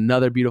 Mm-hmm. And then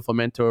another beautiful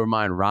mentor of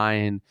mine,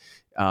 Ryan,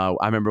 I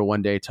remember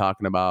one day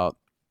talking about,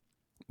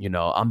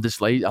 I'm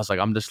just lazy. I was like,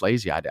 I'm just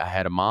lazy. I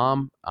had a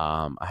mom.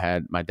 I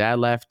had my dad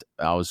left.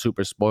 I was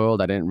super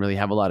spoiled. I didn't really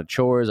have a lot of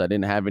chores. I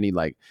didn't have any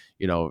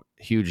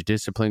huge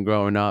discipline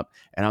growing up.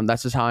 And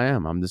that's just how I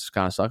am. I'm just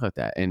kind of stuck like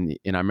that. And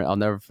I'll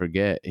never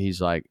forget. He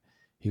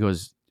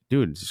goes,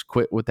 dude, just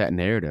quit with that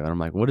narrative. And I'm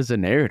like, what is a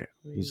narrative?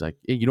 He's like,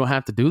 you don't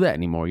have to do that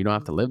anymore. You don't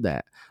have to live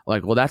that. I'm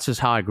like, well, that's just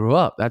how I grew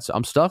up.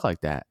 I'm stuck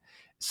like that.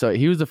 So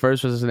he was the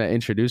first person that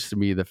introduced to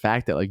me the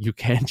fact that like you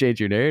can change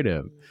your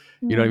narrative.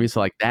 You know what I mean? So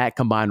like that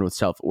combined with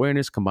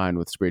self-awareness, combined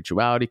with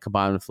spirituality,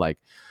 combined with like,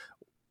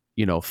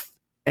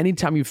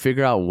 anytime you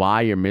figure out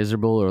why you're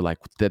miserable or like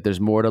that there's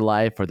more to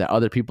life or that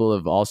other people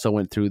have also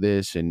went through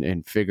this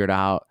and figured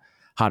out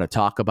how to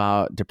talk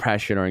about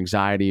depression or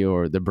anxiety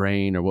or the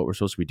brain or what we're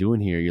supposed to be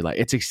doing here, you're like,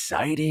 it's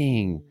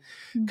exciting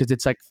because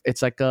it's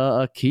like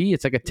a key.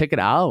 It's like a ticket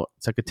out.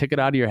 It's like a ticket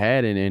out of your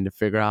head and to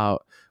figure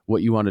out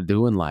what you want to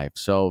do in life.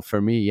 So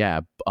for me,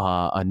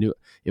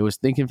 it was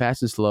Thinking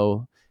Fast and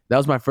Slow. That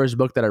was my first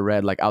book that I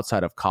read like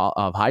outside of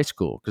high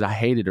school because I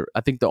hated it.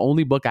 I think the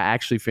only book I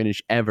actually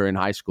finished ever in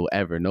high school,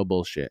 ever, no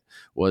bullshit,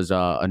 was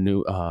a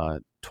new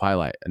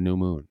Twilight, A New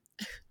Moon.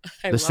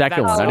 The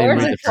second one. I didn't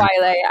read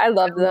Twilight. I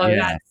love those.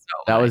 Yeah,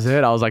 that was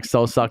it. I was like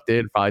so sucked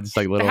in, probably just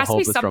like little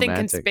hopeless romantic. There has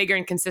to be something bigger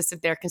and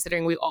consistent there,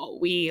 considering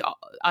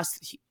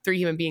us 3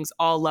 human beings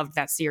all loved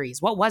that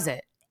series. What was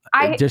it?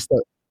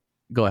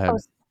 Go ahead.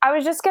 I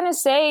was just gonna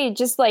say,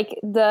 just like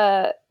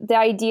the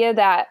idea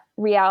that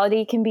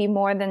reality can be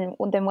more than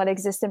what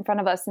exists in front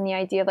of us, and the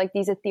idea of like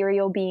these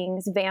ethereal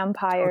beings,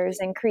 vampires,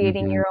 and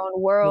creating your own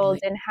world,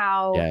 and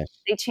how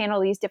they channel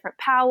these different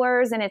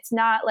powers, and it's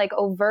not like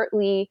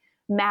overtly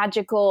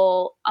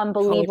magical,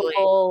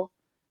 unbelievable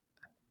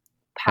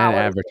power.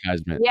 And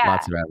advertisement,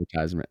 lots of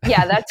advertisement.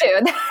 Yeah, that too.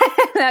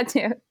 That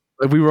too.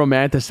 We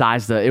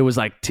romanticized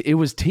it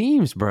was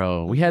teams,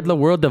 bro. We had the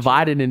world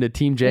divided into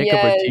Team Jacob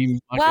or Team...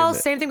 Well,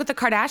 same thing with the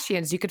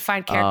Kardashians. You could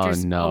find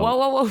characters... Oh, no.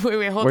 Whoa,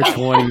 wait, hold on. We're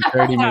 20,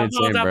 30 minutes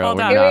in, bro.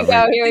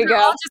 Here we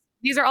go.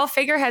 These are all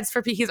figureheads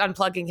for... He's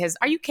unplugging his...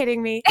 Are you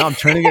kidding me? No, I'm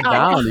turning it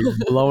down.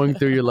 He's blowing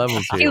through your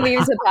levels here. He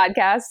leaves the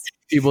podcast.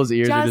 People's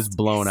ears are just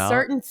blown out.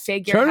 Certain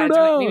figureheads,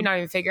 maybe not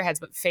even figureheads,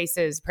 but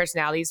faces,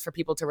 personalities for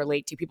people to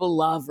relate to. People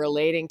love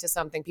relating to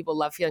something. People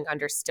love feeling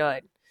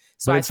understood.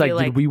 So but it's like,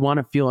 do we want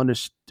to feel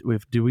understood?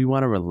 Do we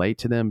want to relate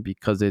to them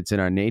because it's in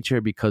our nature?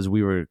 Because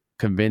we were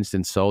convinced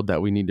and sold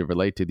that we need to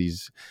relate to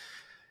these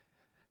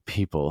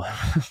people.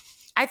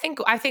 I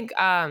think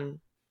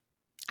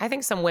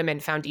some women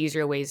found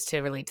easier ways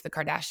to relate to the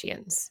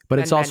Kardashians, but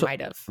it's also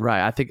might have.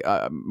 Right. I think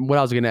what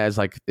I was gonna add is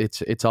like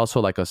it's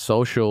also like a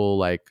social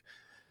like.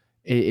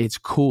 It's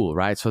cool,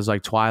 right? So it's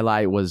like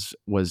Twilight was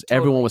totally.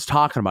 Everyone was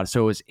talking about it,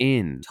 so it was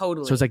in.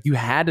 Totally. So it's like you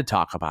had to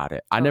talk about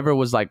it. Totally. I never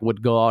was like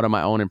would go out on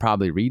my own and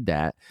probably read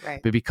that,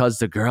 right. But because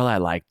the girl I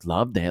liked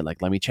loved it,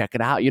 like let me check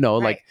it out. You know,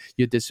 right. Like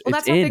you this. Well,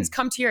 that's how things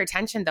come to your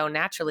attention, though.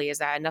 Naturally, is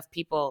that enough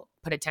people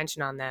put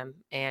attention on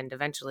them, and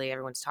eventually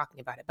everyone's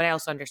talking about it. But I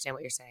also understand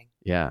what you're saying.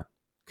 Yeah.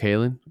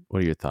 Kaylin,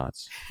 what are your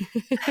thoughts?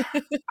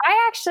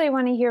 I actually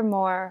want to hear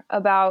more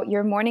about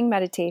your morning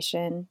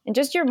meditation and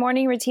just your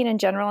morning routine in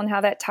general, and how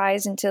that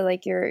ties into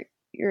like your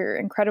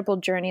incredible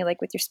journey,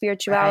 like with your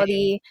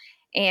spirituality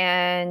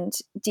and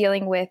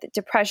dealing with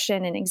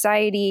depression and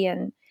anxiety,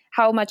 and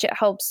how much it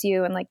helps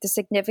you, and like the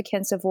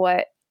significance of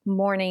what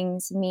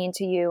mornings mean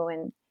to you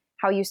and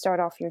how you start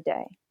off your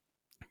day.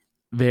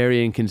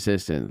 Very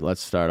inconsistent.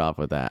 Let's start off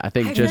with that. I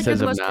think you're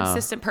the most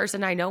consistent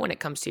person I know when it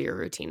comes to your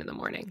routine in the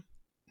morning.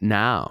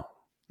 Now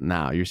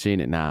you're seeing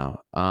it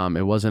now.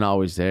 It wasn't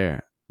always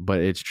there, but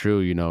it's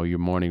true. You know, your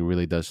morning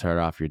really does start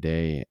off your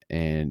day.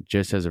 And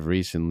just as of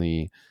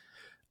recently,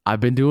 I've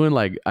been doing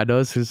like, I know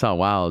this is sound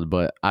wild,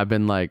 but I've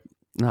been like,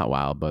 not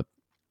wild, but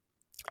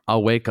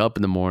I'll wake up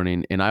in the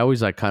morning and I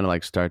always like kind of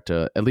like start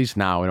to, at least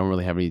now I don't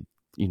really have any,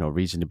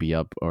 reason to be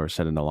up or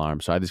set an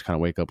alarm. So I just kind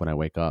of wake up when I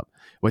wake up,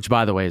 which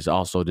by the way is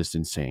also just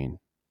insane.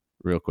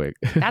 Real quick.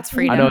 That's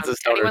freedom. I know it's a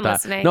stoner Anyone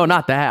listening? No,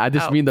 not that. I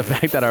just mean the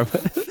fact that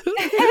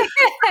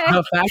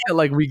the fact that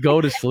like we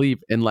go to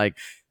sleep and like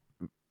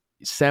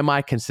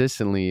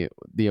semi-consistently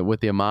with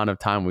the amount of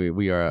time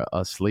we are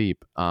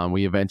asleep,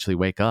 we eventually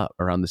wake up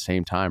around the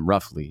same time,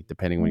 roughly,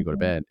 depending when you go to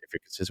bed, if you're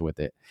consistent with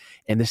it.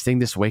 And this thing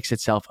just wakes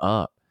itself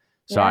up.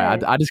 So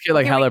I just get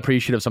like hella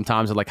appreciative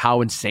sometimes of like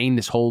how insane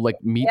this whole like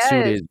meat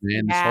suit is,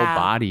 man. This whole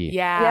body.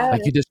 Yeah.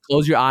 Like you just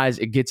close your eyes,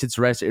 it gets its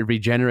rest, it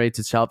regenerates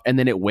itself, and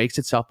then it wakes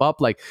itself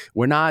up. Like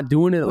we're not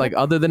doing it like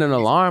other than an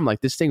alarm.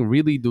 Like this thing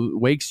really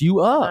wakes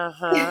you up.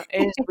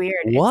 It's weird.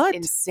 What?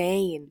 It's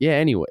insane. Yeah.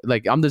 Anyway,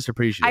 like I'm just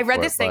appreciative. I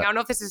read this thing. I don't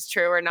know if this is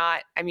true or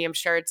not. I mean, I'm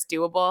sure it's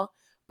doable,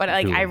 but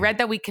like I read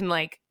that we can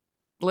like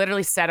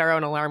literally set our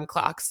own alarm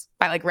clocks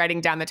by like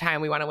writing down the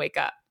time we want to wake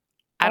up.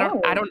 I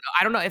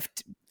don't know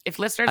if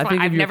listeners want,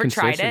 I've never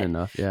tried it.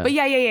 Enough, yeah. But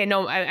yeah.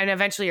 No, and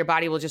eventually your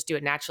body will just do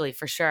it naturally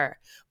for sure.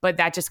 But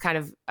that just kind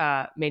of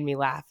made me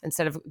laugh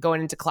instead of going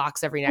into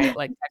clocks every night.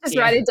 Like just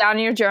write it down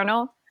in your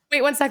journal.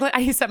 Wait 1 second.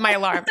 I set my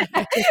alarm.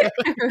 I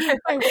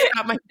wrote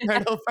out my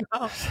journal,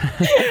 bro.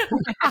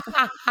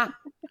 I'm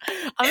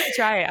gonna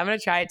try it. I'm gonna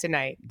try it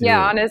tonight.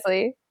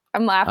 Honestly,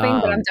 I'm laughing,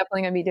 but I'm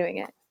definitely gonna be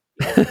doing it.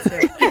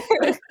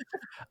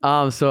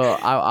 So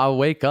I'll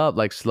wake up,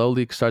 like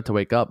slowly start to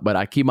wake up, but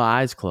I keep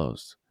my eyes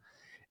closed.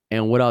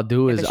 And what I'll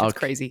do is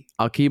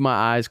I'll keep my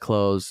eyes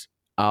closed.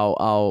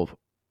 I'll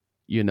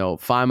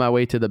find my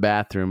way to the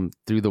bathroom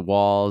through the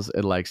walls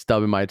and like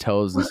stubbing my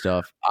toes and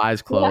stuff,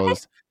 eyes closed.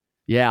 What?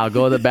 Yeah, I'll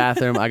go to the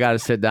bathroom. I got to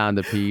sit down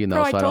to pee,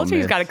 Bro, so I told you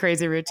he's got a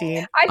crazy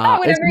routine. I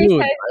thought whenever you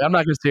said... I'm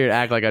not going to sit here and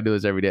act like I do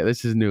this every day.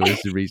 This is new.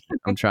 This is recent.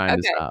 I'm trying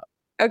this out.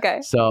 Okay.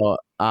 So,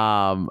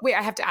 wait,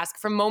 I have to ask,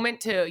 from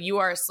moment to you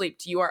are asleep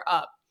to you are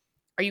up,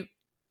 are you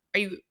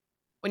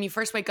when you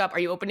first wake up, are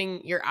you opening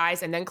your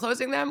eyes and then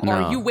closing them? Or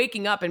are you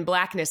waking up in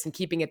blackness and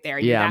keeping it there? Are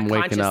you that I'm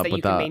conscious waking up that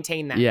you can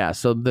maintain that? Yeah.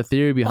 So the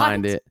theory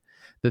behind it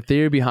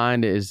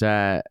is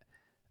that,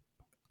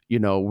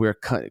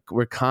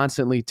 we're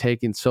constantly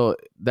taking, so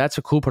that's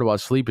a cool part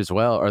about sleep as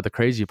well. Or the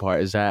crazy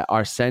part is that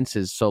our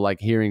senses, so like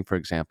hearing, for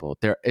example,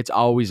 it's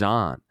always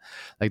on.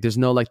 Like there's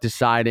no like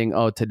deciding,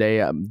 oh,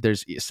 today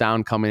there's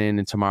sound coming in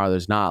and tomorrow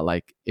there's not.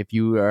 Like if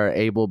you are an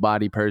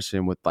able-bodied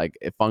person with like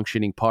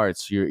functioning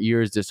parts, your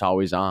ear is just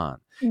always on.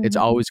 Mm-hmm. It's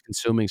always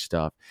consuming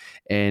stuff.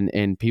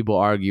 And people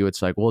argue,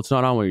 it's like, well, it's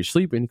not on when you're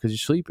sleeping because you're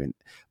sleeping.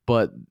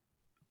 But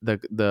my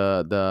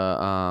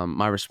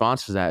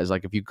response to that is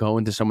like, if you go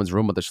into someone's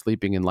room while they're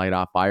sleeping and light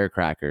off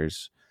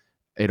firecrackers,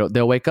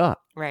 they'll wake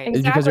up. Right.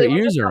 Exactly. Because our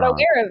ears are not on.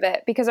 aware of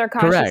it because our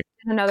conscious is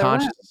in another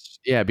room.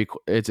 Yeah,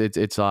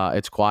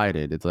 it's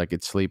quieted. It's like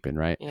it's sleeping,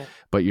 right? Yeah.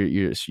 But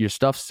your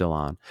stuff's still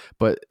on.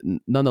 But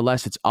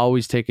nonetheless, it's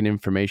always taking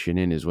information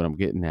in, is what I'm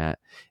getting at.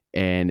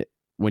 And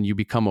when you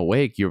become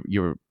awake,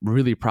 you're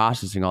really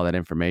processing all that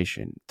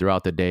information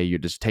throughout the day. You're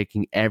just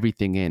taking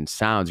everything in.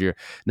 Sounds. You're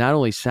not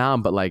only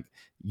sound, but like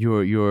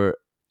you're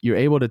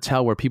able to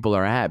tell where people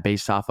are at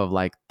based off of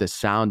like the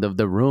sound of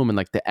the room and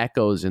like the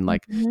echoes, and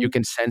like you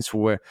can sense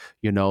where,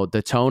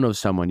 the tone of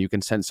someone. You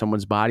can sense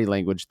someone's body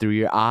language through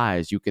your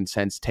eyes. You can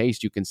sense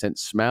taste. You can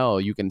sense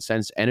smell. You can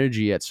sense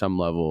energy at some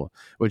level,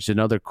 which is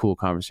another cool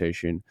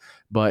conversation.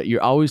 But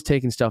you're always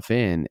taking stuff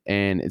in,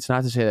 and it's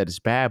not to say that it's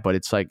bad, but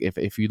it's like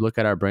if you look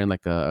at our brain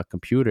like a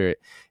computer,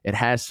 it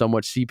has so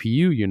much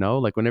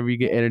CPU, like whenever you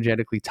get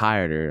energetically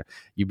tired, or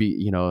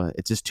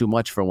it's just too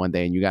much for one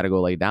day and you got to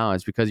go lay down,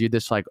 it's because you're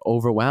just like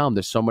overwhelmed.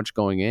 There's so much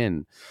going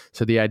in.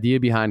 So the idea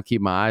behind keep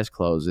my eyes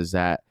closed is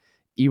that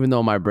even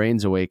though my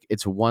brain's awake,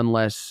 it's one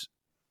less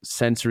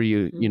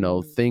sensory,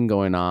 thing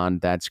going on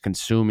that's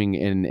consuming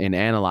and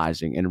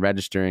analyzing and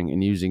registering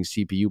and using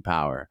CPU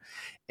power.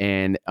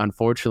 And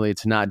unfortunately,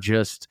 it's not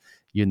just,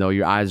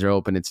 your eyes are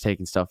open, it's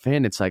taking stuff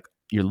in. It's like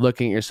you're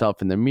looking at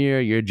yourself in the mirror,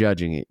 you're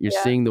judging it. You're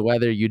seeing the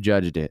weather, you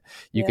judged it.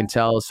 You can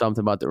tell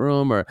something about the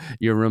room, or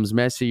your room's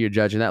messy, you're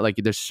judging that. Like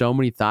there's so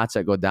many thoughts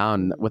that go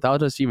down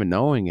without us even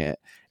knowing it.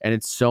 And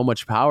it's so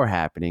much power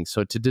happening.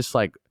 So to just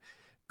like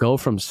go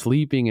from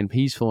sleeping and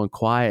peaceful and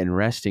quiet and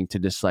resting to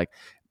just like,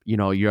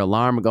 your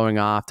alarm going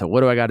off, to what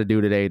do I got to do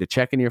today, to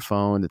checking your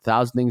phone, the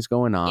 1,000 things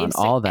going on,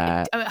 all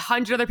that.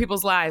 100 other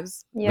people's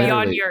lives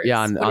beyond yours. Yeah,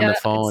 on the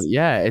phone.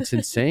 It's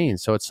insane.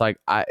 So it's like,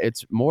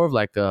 it's more of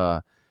like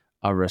a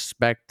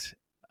respect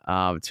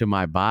to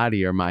my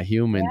body or my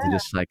human to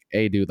just like,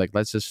 hey, dude, like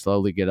let's just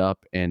slowly get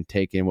up and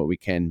take in what we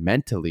can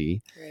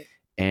mentally. Right.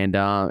 And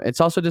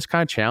it's also just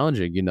kind of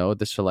challenging,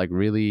 just to like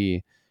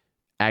really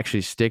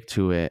actually stick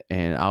to it.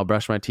 And I'll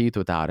brush my teeth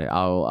without it.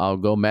 I'll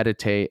go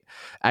meditate.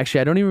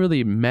 Actually, I don't even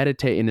really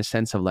meditate in the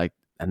sense of like,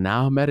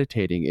 now I'm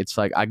meditating. It's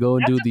like I go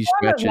and do these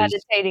stretches.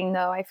 Meditating,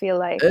 though, I feel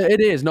like it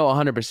is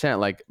 100%.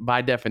 Like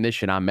by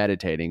definition, I'm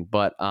meditating,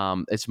 but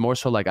it's more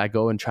so like I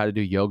go and try to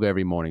do yoga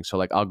every morning. So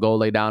like I'll go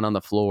lay down on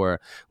the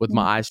floor with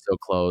my eyes still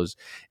closed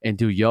and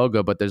do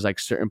yoga. But there's like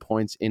certain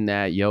points in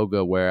that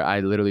yoga where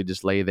I literally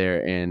just lay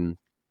there and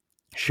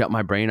shut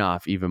my brain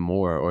off even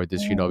more, or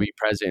just be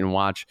present and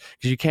watch,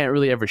 because you can't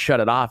really ever shut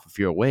it off if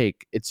you're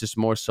awake. It's just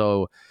more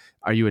so,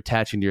 are you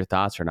attaching to your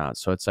thoughts or not?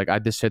 So it's like I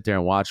just sit there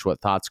and watch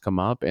what thoughts come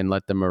up and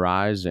let them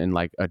arise, and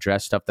like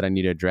address stuff that I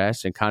need to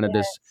address, and kind of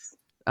just,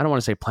 I don't want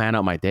to say plan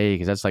out my day,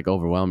 because that's like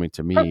overwhelming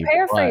to me.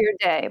 Prepare for your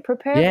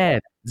day.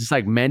 Just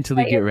like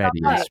mentally get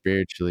ready,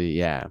 spiritually.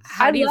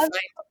 How do you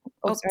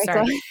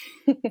sorry.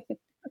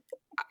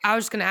 I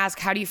was just gonna ask,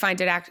 how do you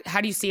find it? How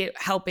do you see it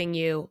helping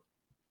you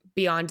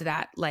beyond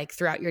that, like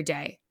throughout your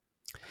day?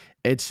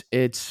 It's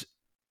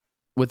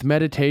with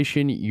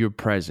meditation, you're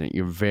present.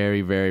 You're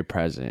very, very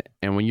present.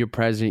 And when you're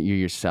present, you're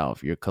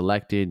yourself. You're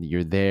collected.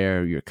 You're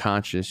there. You're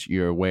conscious.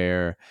 You're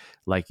aware.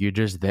 Like you're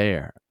just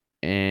there.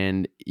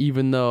 And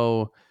even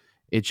though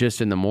it's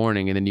just in the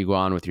morning and then you go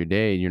on with your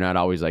day, and you're not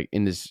always like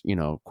in this,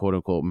 quote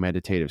unquote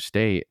meditative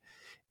state,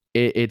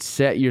 it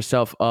set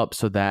yourself up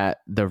so that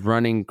the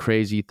running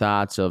crazy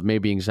thoughts of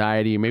maybe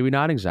anxiety, maybe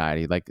not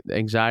anxiety, like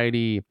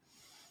anxiety,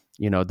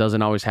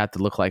 doesn't always have to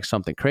look like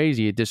something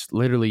crazy. It just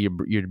literally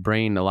your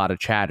brain, a lot of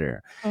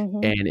chatter,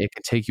 and it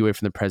can take you away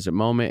from the present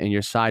moment, and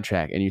you're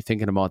sidetracked and you're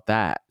thinking about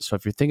that. So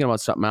if you're thinking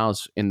about something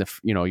else in the,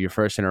 your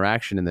first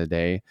interaction in the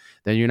day,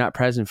 then you're not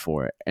present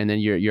for it. And then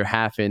you're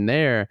half in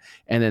there,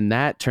 and then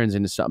that turns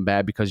into something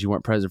bad because you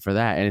weren't present for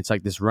that. And it's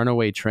like this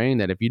runaway train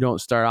that if you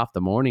don't start off the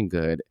morning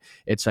good,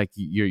 it's like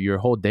your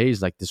whole day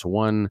is like this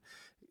one,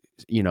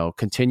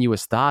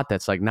 continuous thought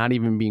that's like not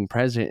even being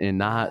present, and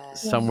not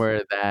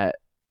somewhere that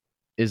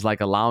is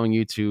like allowing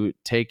you to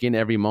take in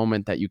every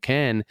moment that you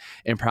can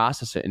and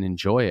process it and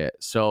enjoy it.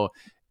 So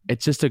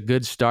it's just a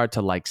good start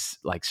to like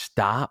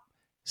stop,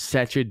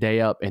 set your day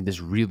up, and just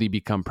really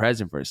become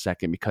present for a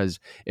second. Because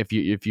if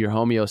your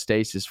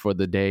homeostasis for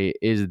the day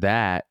is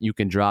that, you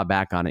can draw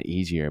back on it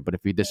easier. But if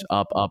you just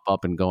up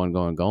and going,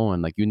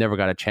 like you never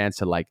got a chance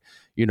to like,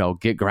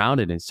 get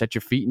grounded and set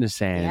your feet in the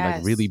sand and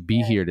like really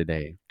be here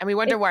today. And we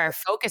wonder why our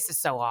focus is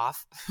so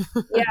off.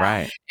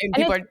 Right. And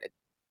people are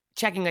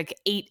checking like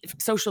 8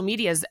 social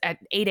medias at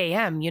 8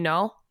 a.m.,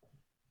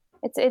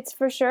 It's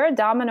for sure a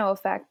domino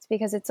effect,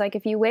 because it's like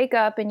if you wake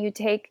up and you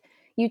take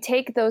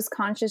those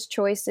conscious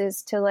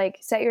choices to like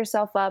set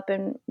yourself up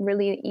and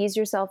really ease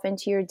yourself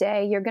into your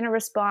day, you're going to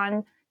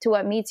respond to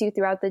what meets you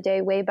throughout the day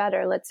way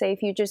better. Let's say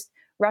if you just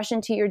rush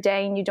into your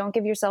day and you don't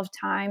give yourself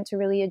time to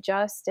really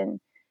adjust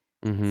and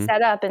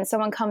set up, and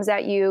someone comes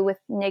at you with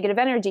negative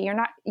energy, you're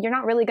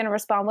not really going to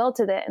respond well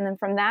to that. And then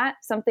from that,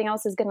 something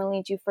else is going to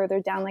lead you further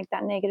down like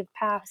that negative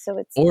path. So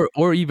it's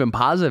or even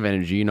positive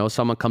energy.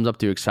 Someone comes up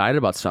to you excited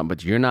about something,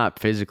 but you're not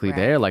physically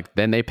there. Like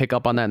then they pick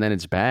up on that, and then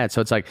it's bad.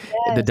 So it's like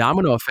the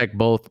domino effect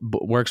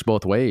works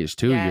both ways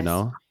too. And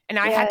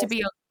I had to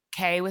be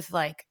okay with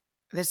like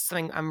this is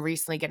something I'm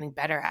recently getting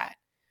better at,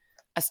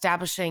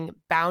 establishing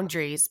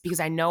boundaries, because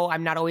I know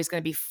I'm not always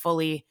going to be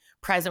fully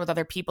present with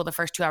other people the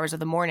first 2 hours of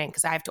the morning,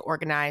 because I have to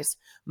organize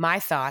my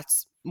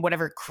thoughts,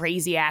 whatever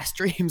crazy ass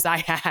dreams I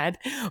had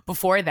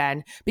before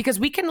then, because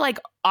we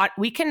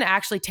can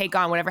actually take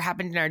on whatever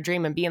happened in our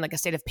dream and be in like a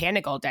state of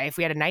panic all day if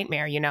we had a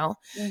nightmare, you know?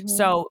 Mm-hmm.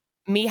 So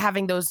me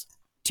having those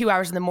 2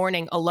 hours in the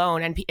morning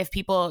alone, and if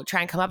people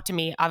try and come up to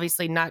me,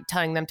 obviously not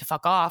telling them to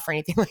fuck off or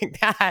anything like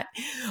that,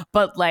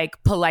 but like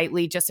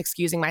politely just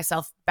excusing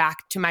myself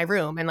back to my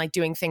room and like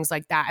doing things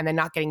like that, and then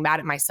not getting mad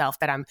at myself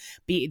that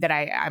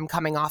I'm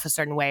coming off a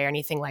certain way or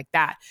anything like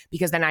that,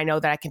 because then I know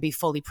that I can be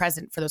fully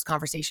present for those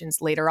conversations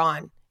later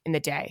on in the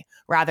day,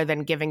 rather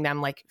than giving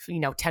them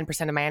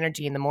 10% of my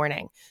energy in the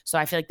morning. So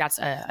I feel like that's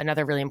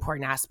another really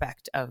important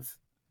aspect of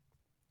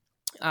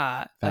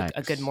a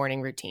good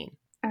morning routine.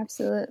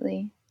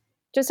 Absolutely.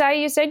 Josiah,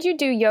 you said you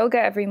do yoga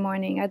every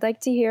morning. I'd like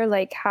to hear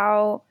like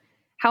how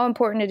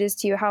important it is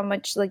to you, how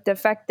much like the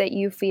effect that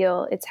you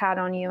feel it's had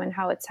on you and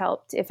how it's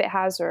helped, if it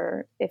has,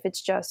 or if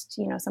it's just,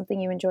 something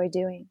you enjoy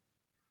doing.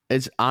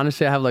 It's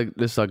honestly, I have like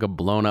a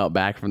blown out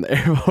back from the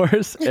Air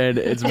Force, and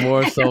it's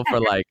more so for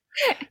like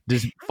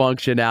just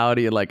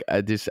functionality. And like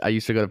I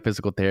used to go to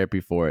physical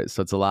therapy for it.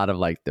 So it's a lot of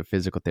like the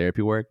physical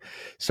therapy work.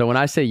 So when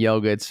I say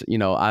yoga, it's,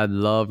 I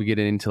love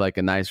getting into like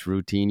a nice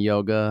routine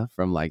yoga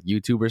from like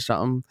YouTube or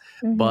something.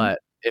 Mm-hmm. But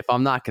if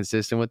I'm not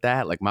consistent with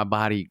that, like my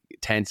body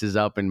tenses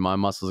up and my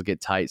muscles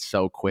get tight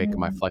so quick, and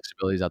my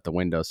flexibility is out the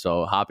window.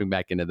 So hopping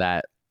back into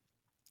that,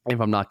 if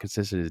I'm not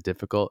consistent, is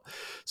difficult.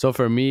 So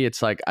for me,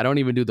 it's like I don't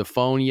even do the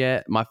phone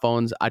yet.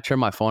 I turn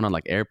my phone on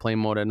like airplane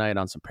mode at night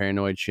on some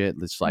paranoid shit.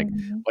 It's like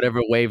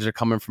whatever waves are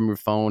coming from your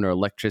phone, or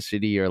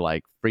electricity, or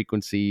like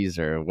frequencies,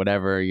 or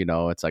whatever,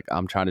 it's like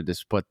I'm trying to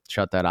just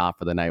shut that off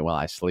for the night while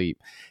I sleep,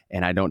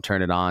 and I don't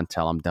turn it on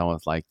till I'm done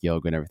with like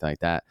yoga and everything like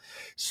that.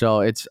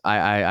 So it's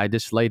I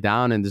just lay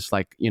down and just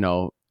like,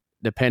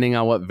 depending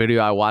on what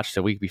video I watched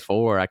the week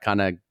before, I kind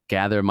of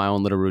gather my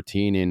own little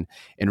routine.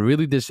 And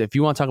really this, if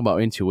you want to talk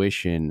about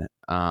intuition,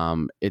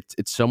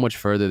 it's so much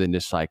further than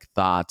just like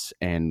thoughts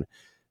and,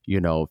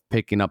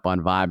 picking up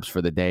on vibes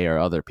for the day or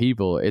other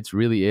people. It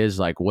really is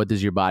like, what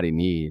does your body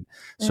need?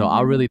 So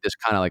I'll really just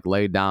kind of like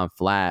lay down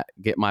flat,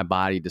 get my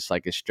body just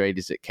like as straight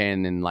as it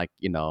can, and like,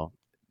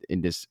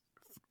 in this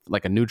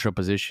like a neutral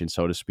position,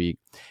 so to speak,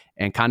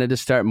 and kind of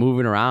just start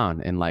moving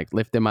around and like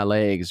lifting my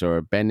legs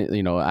or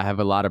bending. I have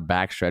a lot of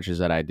back stretches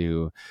that I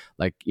do,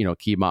 like,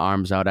 keep my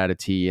arms out at a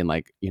T and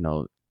like,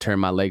 turn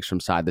my legs from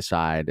side to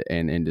side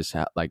and just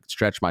like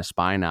stretch my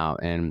spine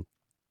out, and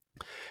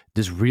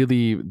just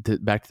really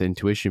back to the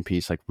intuition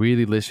piece, like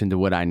really listen to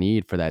what I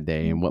need for that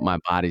day and what my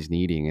body's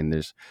needing. And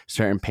there's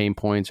certain pain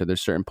points, or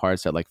there's certain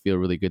parts that like feel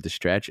really good to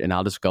stretch, and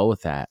I'll just go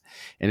with that.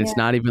 And it's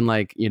not even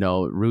like,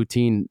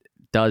 routine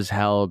does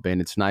help, and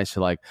it's nice to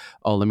like,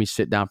 oh, let me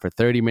sit down for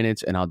 30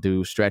 minutes and I'll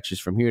do stretches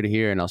from here to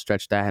here, and I'll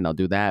stretch that and I'll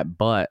do that.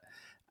 But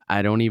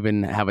I don't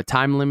even have a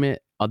time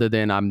limit, other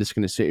than I'm just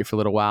going to sit here for a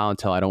little while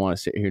until I don't want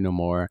to sit here no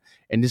more,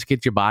 and just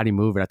get your body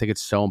moving. I think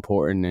it's so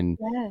important. And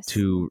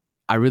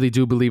I really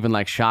do believe in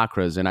like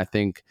chakras, and I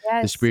think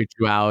the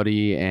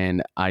spirituality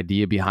and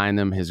idea behind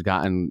them has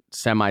gotten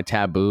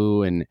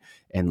semi-taboo and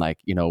like,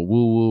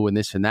 woo-woo and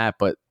this and that.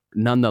 But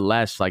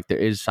nonetheless, like there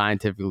is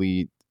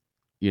scientifically,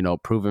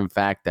 proven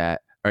fact that,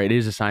 or it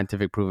is a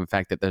scientific proven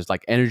fact that there's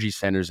like energy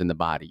centers in the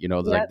body,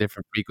 there's like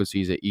different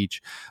frequencies at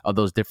each of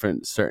those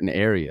different certain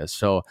areas.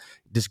 So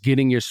just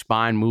getting your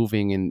spine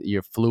moving and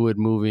your fluid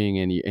moving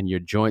and your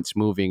joints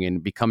moving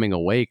and becoming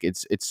awake,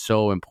 it's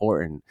so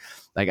important.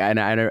 Like,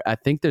 I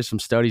think there's some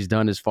studies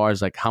done as far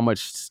as like how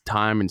much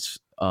time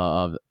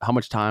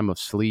of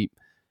sleep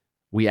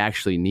we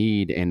actually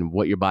need and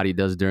what your body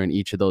does during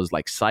each of those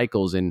like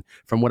cycles. And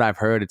from what I've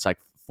heard, it's like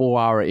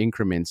 4-hour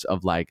increments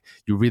of like,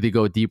 you really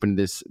go deep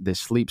into this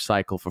sleep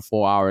cycle for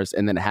 4 hours,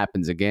 and then it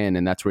happens again.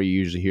 And that's where you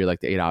usually hear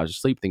like the 8 hours of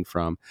sleep thing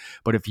from.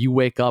 But if you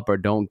wake up or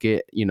don't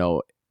get,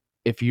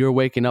 if you're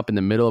waking up in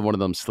the middle of one of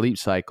them sleep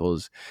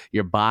cycles,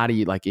 your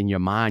body, like in your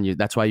mind,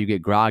 that's why you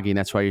get groggy, and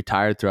that's why you're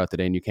tired throughout the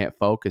day and you can't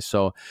focus.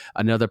 So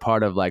another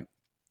part of like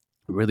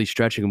really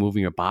stretching and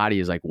moving your body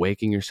is like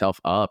waking yourself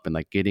up and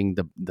like getting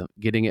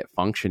getting it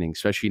functioning,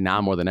 especially now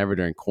more than ever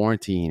during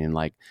quarantine, and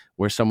like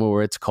we're somewhere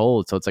where it's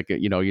cold, so it's like,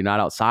 you're not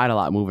outside a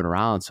lot moving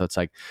around, so it's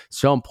like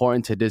so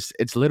important to just,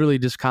 it's literally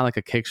just kind of like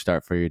a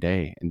kickstart for your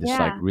day, and just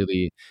like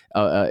really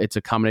it's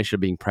a combination of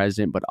being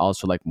present but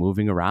also like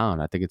moving around.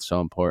 I think it's so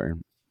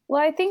important.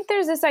 Well, I think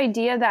there's this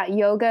idea that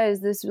yoga is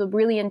this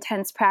really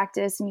intense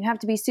practice, and you have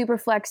to be super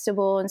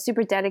flexible and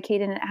super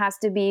dedicated, and it has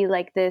to be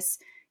like this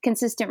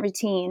consistent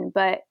routine.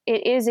 But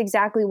it is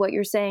exactly what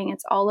you're saying.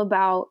 It's all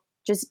about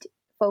just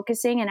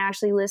focusing and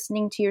actually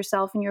listening to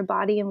yourself and your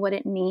body and what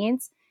it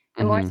needs,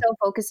 and more so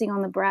focusing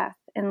on the breath.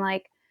 And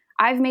like,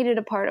 I've made it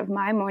a part of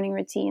my morning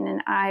routine,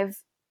 and I've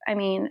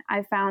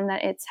found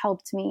that it's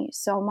helped me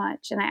so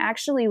much. And I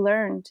actually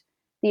learned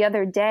the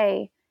other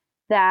day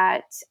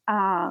that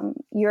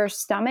your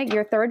stomach,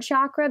 your third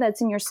chakra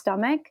that's in your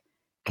stomach,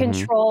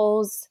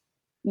 controls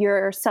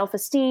your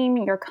self-esteem,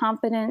 your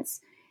confidence.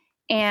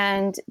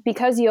 And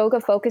because yoga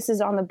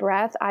focuses on the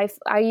breath,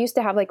 I used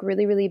to have like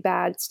really, really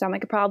bad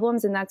stomach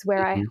problems. And that's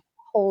where I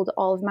hold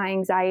all of my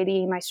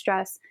anxiety, my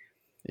stress.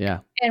 Yeah.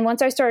 And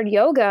once I started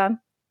yoga,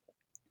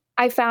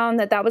 I found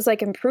that was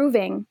like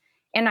improving,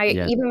 and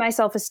even my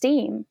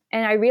self-esteem.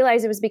 And I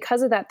realized it was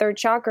because of that third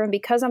chakra, and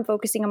because I'm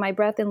focusing on my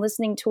breath and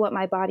listening to what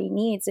my body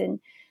needs, and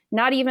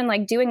not even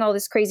like doing all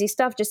this crazy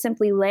stuff, just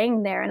simply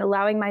laying there and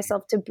allowing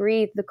myself to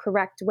breathe the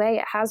correct way.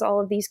 It has all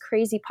of these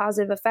crazy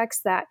positive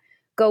effects that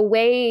go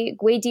way,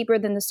 way deeper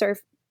than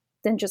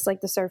just like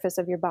the surface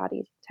of your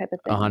body type of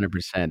thing.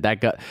 100%.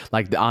 That got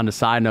like on the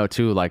side note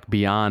too, like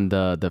beyond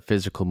the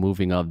physical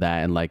moving of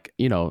that, and like,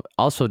 you know,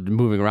 also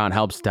moving around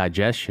helps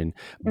digestion,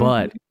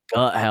 but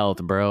gut health,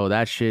 bro,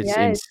 that shit's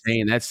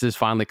insane. That's just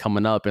finally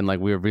coming up, and like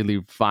we're really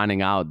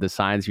finding out the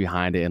science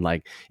behind it, and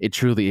like it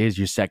truly is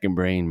your second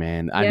brain,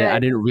 man. I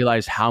didn't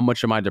realize how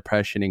much of my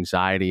depression,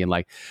 anxiety, and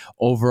like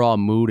overall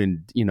mood,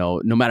 and you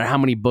know, no matter how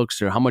many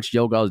books or how much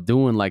yoga I was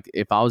doing, like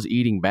if I was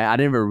eating bad, I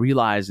didn't even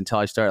realize until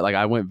I started. Like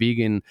I went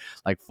vegan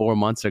like 4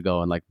 months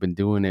ago, and like been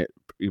doing it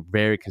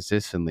very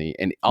consistently,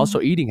 and also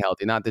eating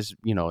healthy, not this,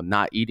 you know,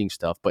 not eating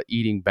stuff, but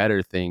eating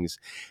better things.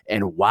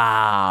 And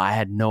wow, I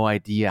had no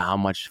idea how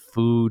much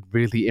food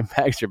really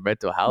impacts your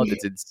mental health.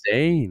 It's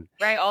insane,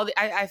 right?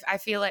 I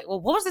feel like,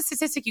 well, what was the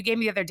statistic you gave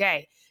me the other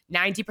day?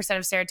 90%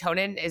 of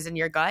serotonin is in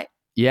your gut.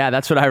 Yeah,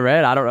 that's what I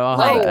read. I don't know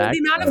how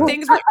the amount of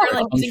things where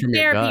you're like using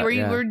therapy, gut, where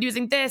you were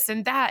using this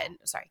and that. And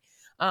sorry.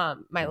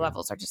 My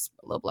levels are just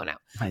a little blown out.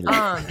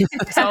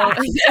 So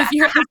if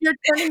you're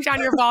turning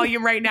down your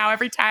volume right now,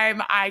 every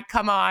time I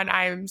come on,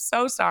 I'm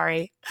so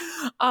sorry.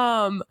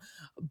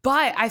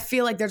 But I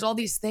feel like there's all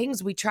these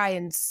things we try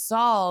and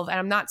solve. And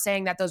I'm not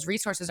saying that those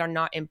resources are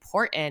not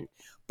important,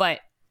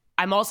 but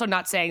I'm also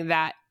not saying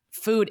that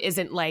food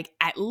isn't like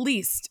at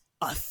least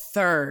a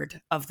third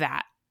of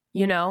that,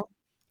 you know?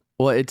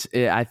 Well,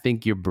 I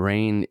think your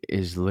brain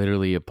is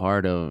literally a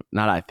part of,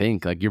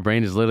 like your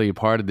brain is literally a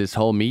part of this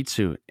whole meat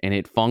suit, and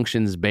it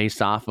functions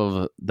based off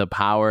of the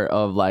power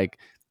of like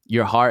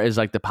your heart is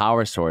like the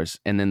power source,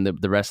 and then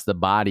the rest of the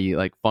body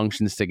like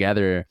functions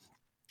together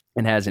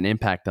and has an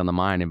impact on the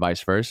mind, and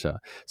vice versa.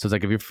 So it's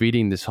like if you're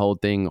feeding this whole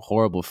thing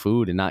horrible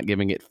food and not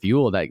giving it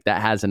fuel, that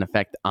has an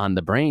effect on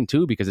the brain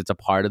too, because it's a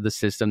part of the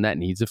system that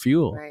needs the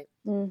fuel. Right.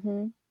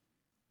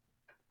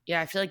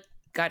 Yeah, I feel like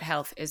gut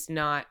health is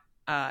not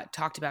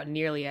talked about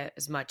nearly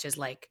as much as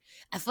like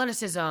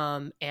athleticism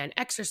and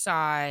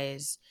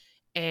exercise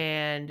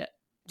and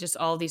just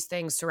all these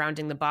things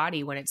surrounding the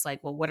body, when it's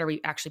like, well, what are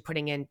we actually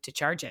putting in to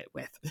charge it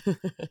with?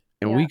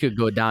 And we could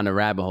go down a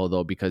rabbit hole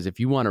though, because if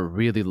you want to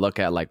really look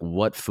at like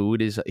what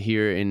food is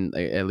here in,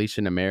 at least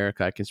in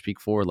America, I can speak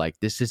for, like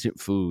this isn't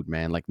food,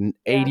 man. Like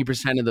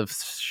 80% of the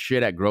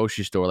shit at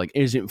grocery store like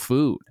isn't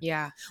food.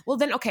 Yeah. Well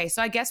then, okay.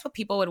 So I guess what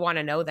people would want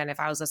to know then, if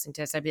I was listening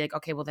to this, I'd be like,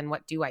 okay, well then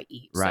what do I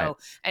eat? Right. So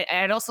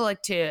I'd also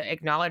like to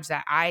acknowledge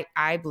that I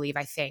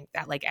think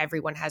that like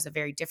everyone has a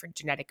very different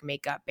genetic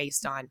makeup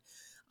based on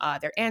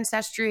their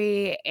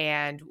ancestry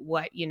and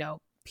what, you know,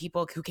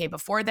 people who came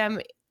before them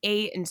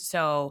ate, and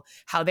so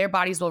how their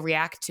bodies will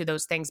react to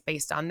those things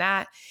based on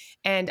that.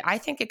 And I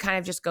think it kind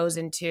of just goes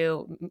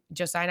into,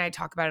 Josiah and I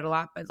talk about it a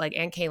lot, but like,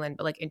 and Kaylin,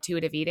 but like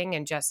intuitive eating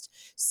and just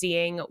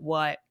seeing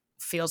what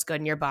feels good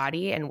in your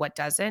body and what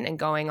doesn't, and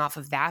going off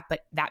of that.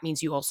 But that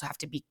means you also have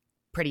to be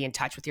pretty in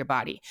touch with your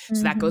body.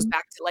 So that goes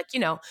back to like, you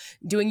know,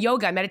 doing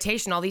yoga,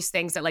 meditation, all these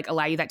things that like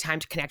allow you that time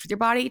to connect with your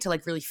body, to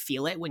like really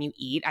feel it when you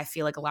eat. I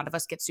feel like a lot of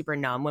us get super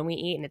numb when we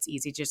eat, and it's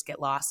easy to just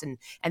get lost and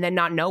then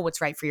not know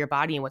what's right for your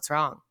body and what's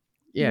wrong.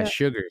 Yeah,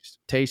 sugars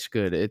taste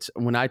good. It's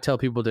when I tell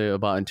people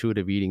about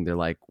intuitive eating, they're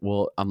like,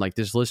 "Well," I'm like,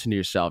 "Just listen to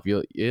yourself.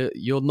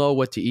 You'll know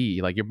what to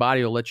eat. Like your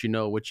body will let you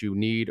know what you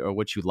need or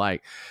what you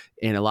like."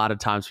 And a lot of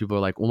times people are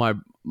like, "Well,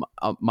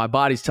 my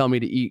body's telling me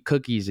to eat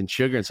cookies and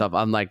sugar and stuff."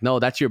 I'm like, "No,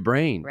 that's your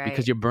brain,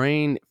 because your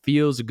brain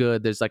feels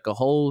good. There's like a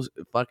whole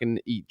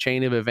fucking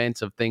chain of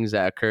events of things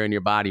that occur in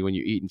your body when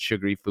you're eating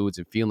sugary foods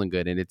and feeling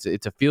good, and it's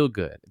a feel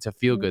good. It's a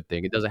feel good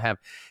thing. It doesn't have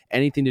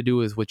anything to do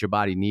with what your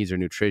body needs or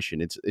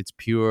nutrition. It's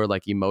pure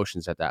like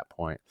emotions at that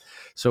point.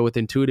 So with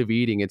intuitive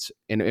eating, it's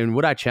and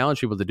what I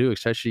challenge people to do,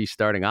 especially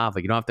starting off,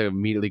 like you don't have to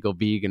immediately go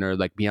vegan or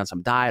like be on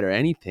some diet or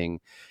anything,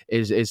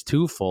 is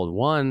twofold.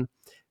 One,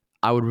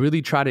 I would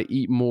really try to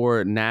eat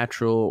more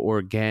natural,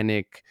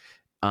 organic,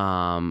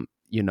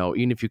 you know,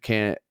 even if you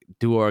can't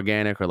do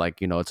organic or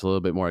like, you know, it's a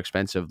little bit more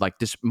expensive, like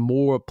this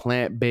more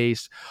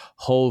plant-based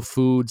whole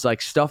foods,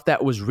 like stuff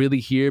that was really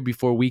here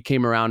before we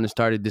came around and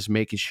started just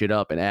making shit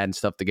up and adding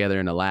stuff together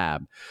in a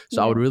lab.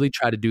 So I would really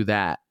try to do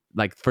that,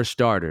 like for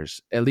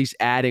starters, at least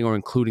adding or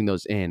including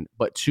those in.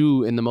 But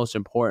two, and the most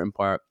important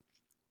part,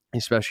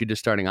 especially just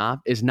starting off,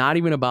 is not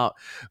even about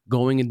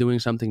going and doing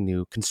something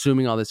new,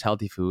 consuming all this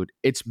healthy food.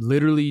 It's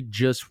literally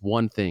just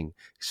one thing.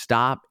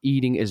 Stop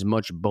eating as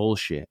much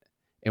bullshit.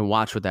 and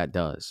watch what that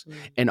does.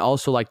 And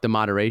also like the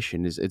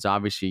moderation is, it's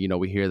obviously, you know,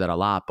 we hear that a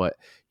lot, but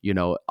you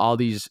know, all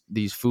these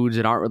foods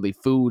that aren't really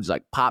foods,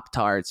 like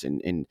Pop-Tarts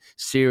and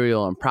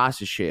cereal and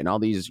processed shit and all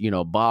these, you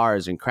know,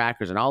 bars and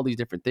crackers and all these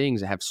different things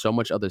that have so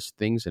much other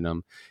things in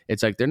them.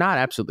 It's like, they're not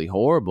absolutely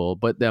horrible,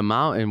 but the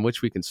amount in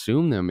which we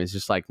consume them is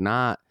just like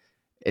not,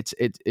 it's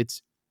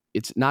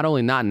not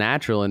only not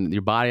natural, and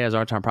your body has a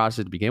hard time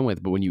processing to begin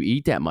with, but when you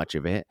eat that much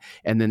of it,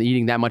 and then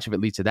eating that much of it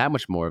leads to that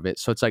much more of it.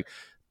 So it's like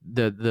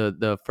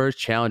the first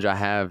challenge I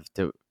have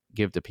to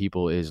give to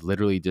people is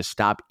literally just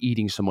stop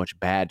eating so much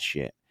bad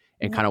shit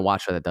and kind of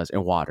watch what that does.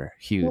 And water,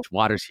 huge.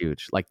 Water's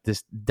huge. Like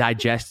this,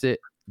 digest it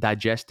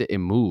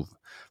and move.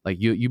 Like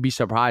you'd be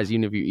surprised,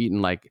 even if you're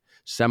eating like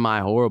semi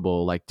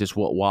horrible, like just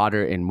what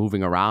water and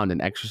moving around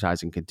and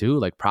exercising can do,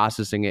 like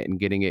processing it and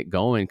getting it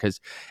going.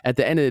 Because at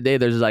the end of the day,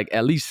 there's like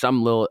at least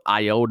some little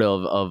iota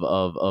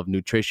of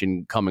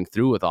nutrition coming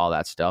through with all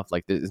that stuff.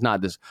 Like it's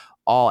not this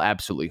all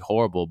absolutely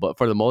horrible, but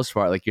for the most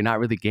part, like you're not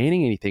really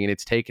gaining anything, and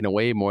it's taking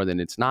away more than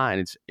it's not,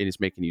 and it's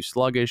making you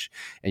sluggish,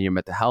 and your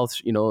mental health,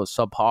 you know,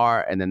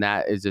 subpar, and then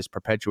that is just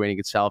perpetuating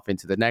itself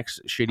into the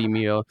next shitty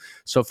meal.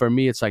 So for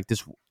me, it's like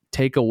this.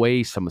 Take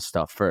away some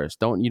stuff first.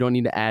 You don't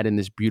need to add in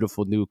this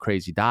beautiful new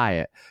crazy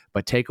diet,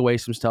 but take away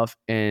some stuff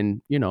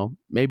and, you know,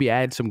 maybe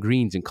add some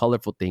greens and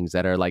colorful things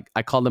that are like,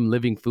 I call them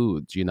living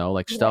foods, you know,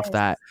 like stuff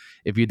that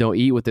if you don't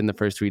eat within the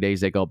first 3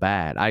 days, they go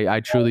bad. I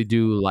truly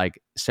do like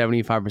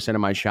 75% of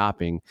my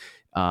shopping.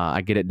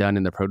 I get it done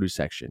in the produce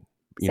section,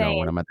 you know,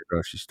 when I'm at the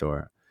grocery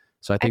store.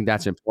 So I think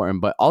that's important.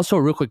 But also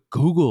real quick,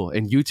 Google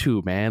and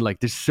YouTube, man.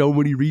 Like there's so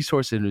many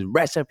resources and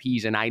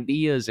recipes and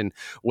ideas and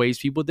ways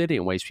people did it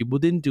and ways people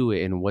didn't do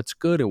it and what's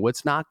good and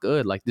what's not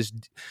good. Like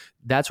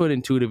that's what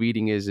intuitive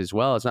eating is as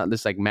well. It's not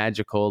this like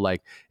magical,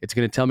 like it's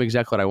going to tell me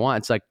exactly what I want.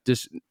 It's like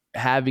just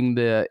having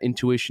the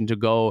intuition to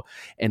go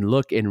and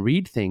look and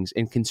read things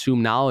and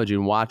consume knowledge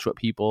and watch what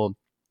people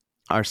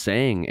are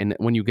saying. And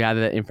when you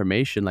gather that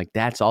information, like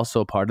that's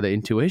also part of the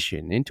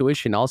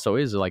intuition also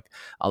is like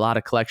a lot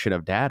of collection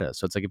of data.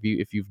 So it's like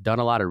if you've done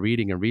a lot of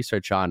reading and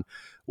research on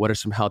what are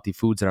some healthy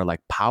foods that are like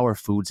power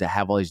foods that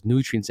have all these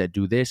nutrients that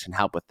do this and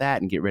help with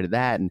that and get rid of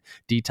that and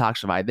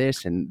detoxify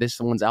this, and this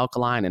one's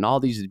alkaline, and all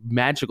these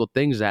magical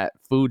things that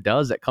food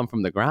does that come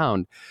from the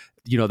ground,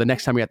 you know, the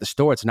next time you're at the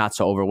store, it's not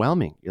so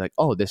overwhelming. You're like,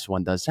 oh, this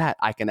one does that.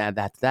 I can add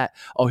that to that.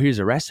 Oh, here's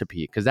a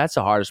recipe. Because that's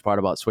the hardest part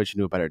about switching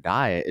to a better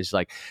diet is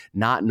like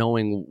not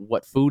knowing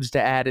what foods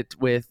to add it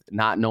with,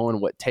 not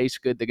knowing what tastes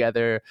good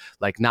together,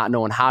 like not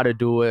knowing how to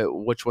do it,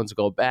 which ones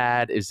go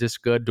bad. Is this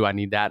good? Do I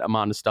need that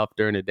amount of stuff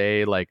during the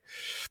day? Like,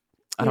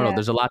 I don't know.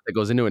 There's a lot that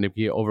goes into it, and it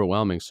can get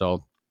overwhelming.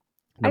 So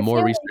the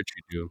more research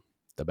you do,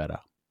 the better.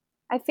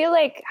 I feel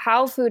like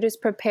how food is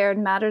prepared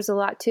matters a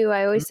lot too.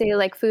 I always say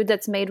like food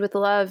that's made with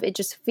love, it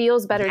just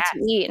feels better to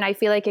eat. And I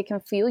feel like it can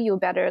fuel you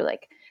better.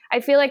 Like I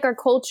feel like our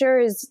culture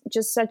is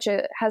just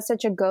has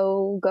such a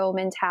go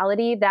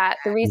mentality that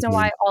the reason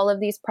why all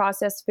of these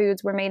processed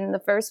foods were made in the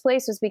first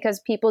place was because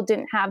people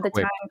didn't have the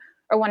time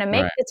or want to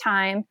make the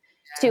time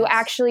to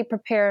actually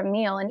prepare a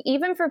meal. And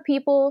even for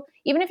people,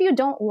 even if you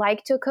don't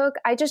like to cook,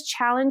 I just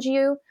challenge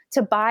you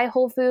to buy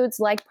whole foods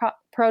like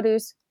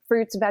produce,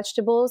 fruits,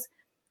 vegetables,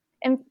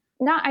 and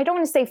I don't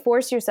want to say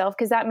force yourself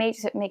because that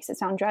makes it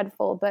sound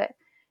dreadful, but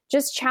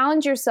just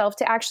challenge yourself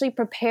to actually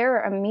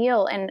prepare a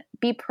meal and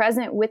be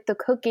present with the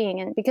cooking.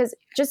 And because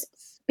just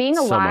being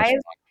alive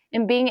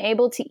and being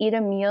able to eat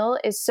a meal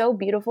is so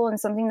beautiful and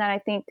something that I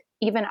think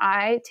even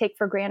I take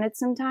for granted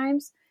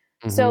sometimes.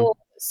 So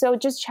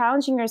just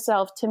challenging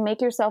yourself to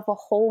make yourself a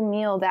whole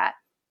meal that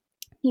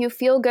you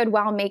feel good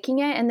while making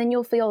it, and then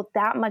you'll feel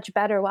that much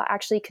better while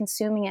actually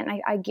consuming it.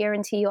 And I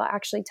guarantee you'll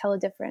actually tell a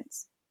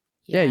difference.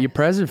 Yeah, you're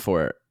present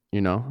for it. You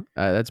know,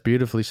 that's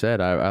beautifully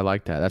said. I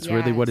like that. That's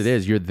really what it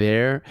is. You're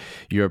there.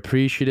 You're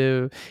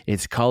appreciative.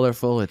 It's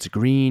colorful. It's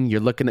green.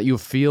 You're looking at. You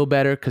feel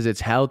better because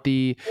it's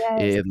healthy.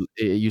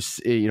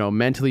 You know,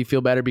 mentally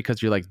feel better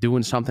because you're like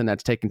doing something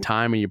that's taking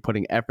time and you're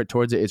putting effort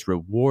towards it. It's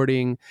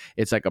rewarding.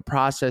 It's like a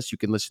process. You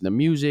can listen to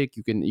music.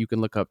 You can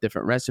look up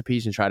different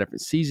recipes and try different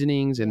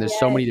seasonings. And there's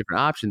so many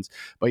different options.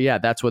 But yeah,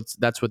 that's what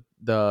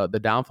the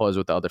downfall is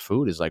with the other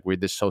food is like we're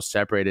just so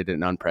separated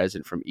and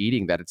unpresent from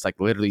eating that it's like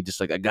literally just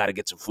like I gotta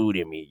get some food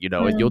in me. You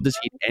know, and you'll just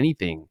eat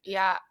anything.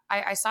 Yeah.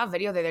 I saw a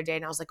video the other day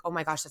and I was like, oh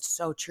my gosh, that's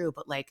so true.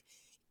 But like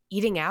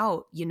eating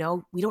out, you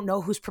know, we don't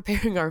know who's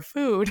preparing our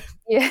food.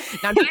 Yeah.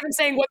 Now, I'm not even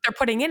saying what they're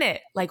putting in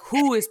it, like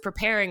who is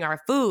preparing our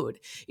food.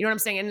 You know what I'm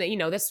saying? And, you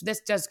know, this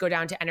does go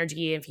down to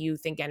energy. If you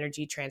think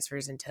energy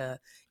transfers into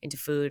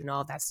food and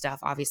all of that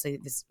stuff, obviously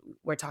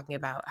we're talking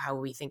about how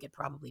we think it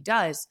probably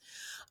does.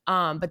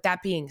 But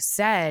that being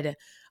said,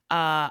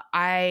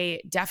 I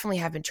definitely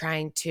have been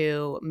trying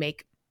to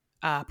make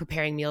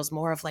preparing meals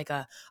more of like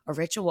a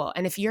ritual.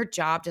 And if your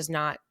job does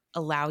not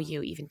allow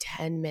you even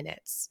 10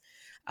 minutes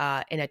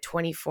in a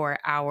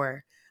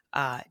 24-hour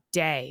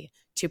day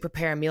to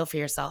prepare a meal for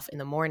yourself in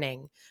the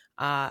morning,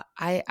 I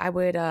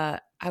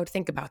would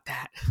think about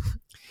that.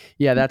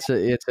 Yeah,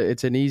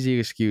 it's an easy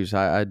excuse.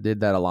 I did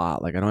that a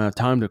lot. Like I don't have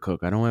time to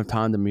cook. I don't have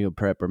time to meal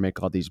prep or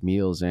make all these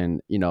meals.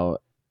 And you know,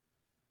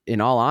 in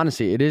all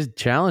honesty, it is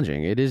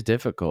challenging. It is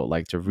difficult,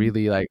 like to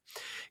really like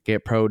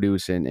get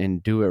produce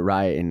and do it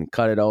right and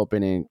cut it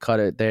open and cut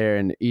it there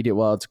and eat it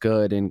while it's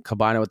good and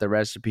combine it with the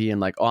recipe. And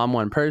like, oh, I'm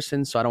one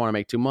person, so I don't want to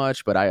make too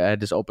much, but I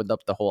just opened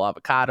up the whole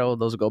avocado.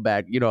 Those will go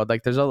back, you know,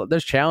 like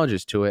there's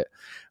challenges to it,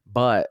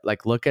 but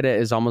like look at it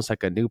as almost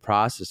like a new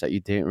process that you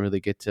didn't really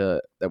get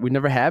to, that we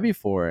never had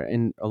before.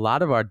 And a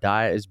lot of our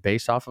diet is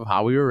based off of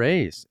how we were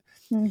raised.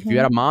 If you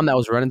had a mom that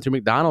was running through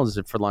McDonald's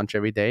for lunch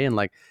every day, and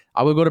like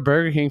I would go to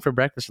Burger King for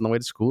breakfast on the way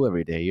to school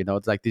every day, you know,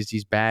 it's like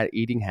these bad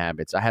eating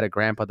habits. I had a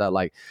grandpa that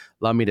like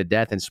loved me to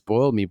death and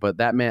spoiled me, but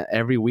that meant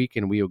every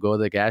weekend we would go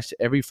to the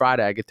every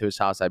Friday I get to his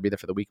house, I'd be there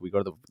for the week. We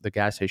go to the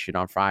gas station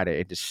on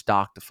Friday and just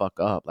stock the fuck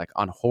up like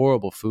on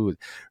horrible food,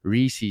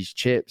 Reese's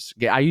chips.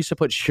 I used to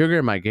put sugar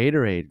in my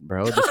Gatorade,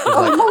 bro. Just like,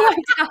 oh my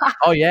God.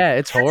 Oh yeah,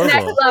 it's horrible.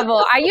 Next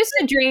level. I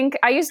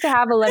used to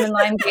have a lemon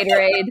lime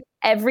Gatorade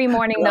every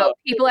morning though.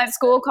 People at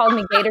school called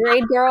me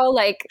Gatorade girl.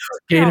 Like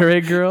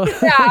Gatorade girl.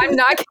 Yeah, I'm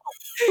not.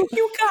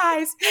 You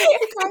guys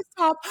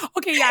stop.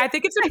 Okay, yeah, I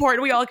think it's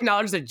important we all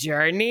acknowledge the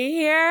journey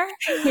here.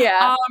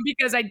 Yeah.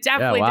 Because I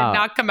definitely did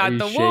not come out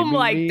the womb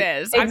like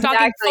this. Exactly. I'm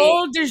talking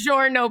full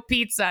DiGiorno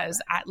pizzas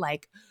at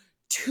like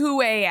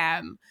 2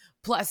 a.m.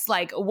 plus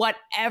like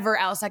whatever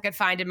else I could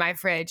find in my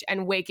fridge,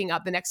 and waking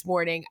up the next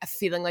morning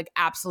feeling like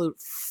absolute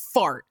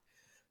fart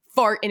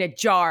in a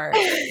jar.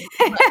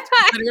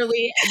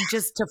 Literally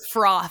just to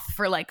froth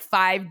for like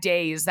 5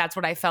 days. That's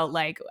what I felt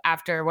like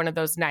after one of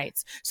those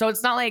nights. So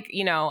it's not like,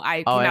 you know,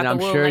 I came out and I'm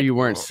the womb sure like, you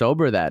weren't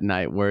sober that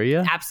night, were you?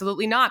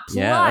 Absolutely not. Plus,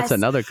 yeah, that's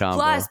another combo.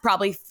 Plus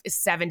probably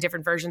 7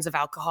 different versions of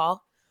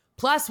alcohol.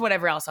 Plus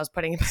whatever else I was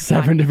putting in my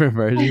 7 different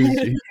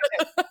versions.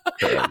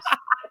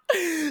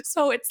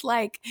 So it's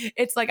like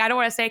I don't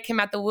want to say it came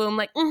out the womb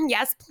like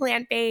yes,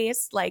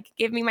 plant-based, like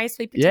give me my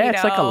sweet potato. Yeah,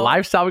 it's like a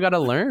lifestyle we got to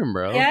learn,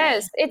 bro.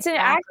 Yes, it's an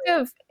act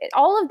of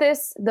all of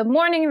this, the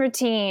morning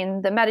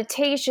routine, the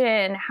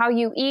meditation, how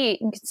you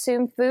eat and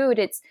consume food.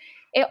 It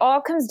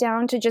all comes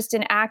down to just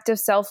an act of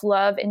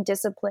self-love and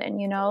discipline,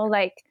 you know,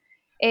 like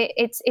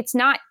it's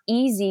not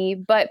easy,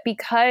 but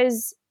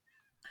because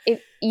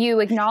if you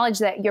acknowledge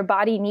that your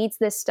body needs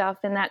this stuff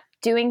and that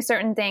doing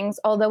certain things,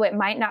 although it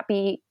might not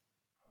be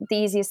the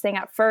easiest thing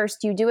at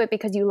first, you do it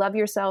because you love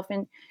yourself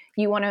and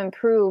you want to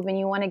improve and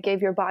you want to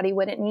give your body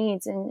what it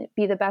needs and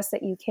be the best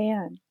that you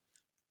can.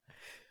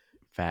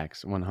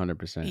 Facts,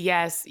 100%.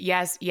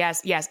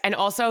 Yes. And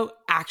also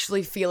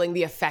actually feeling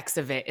the effects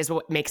of it is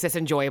what makes this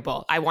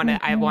enjoyable. I want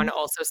to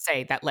also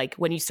say that like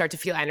when you start to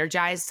feel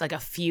energized, like a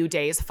few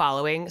days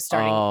following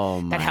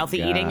starting that healthy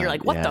eating, you're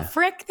like, what the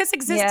frick? This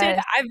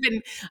existed? Yes.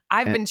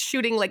 I've been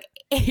shooting like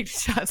 8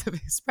 shots of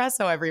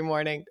espresso every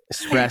morning.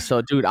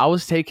 Espresso, dude. I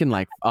was taking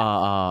like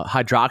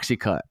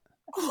Hydroxycut.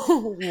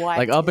 What?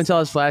 Like up until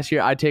this last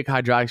year, I take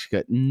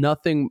Hydroxycut.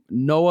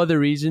 No other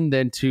reason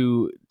than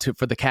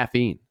for the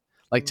caffeine.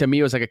 Like to me,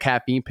 it was like a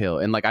caffeine pill.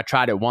 And like I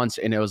tried it once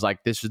and it was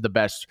like, this is the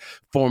best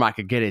form I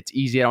could get. It's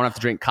easy. I don't have to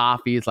drink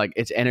coffee. It's like,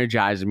 it's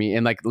energizing me.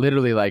 And like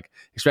literally like,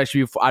 especially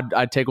if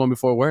I'd take one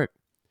before work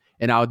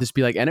and I would just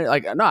be like,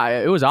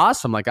 it was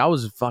awesome. Like I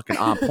was fucking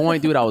on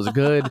point, dude. I was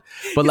good.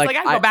 But like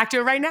I go back to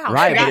it right now.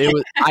 Right.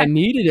 But I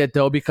needed it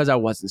though, because I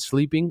wasn't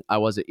sleeping. I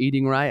wasn't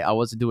eating right. I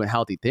wasn't doing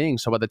healthy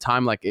things. So by the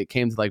time like it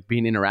came to like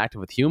being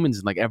interactive with humans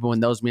and like everyone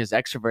knows me as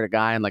an extroverted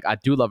guy and like I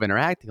do love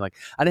interacting, like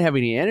I didn't have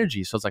any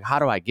energy. So it's like, how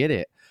do I get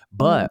it?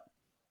 But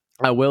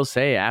I will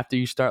say after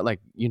you start like,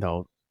 you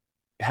know,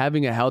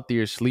 having a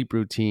healthier sleep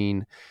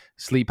routine,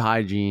 sleep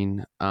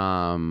hygiene,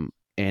 and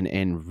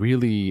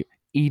really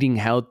eating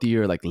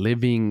healthier, like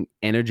living,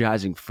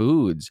 energizing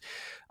foods,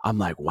 I'm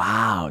like,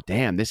 wow,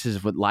 damn, this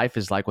is what life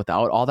is like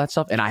without all that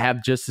stuff. And I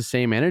have just the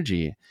same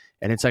energy.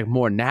 And it's like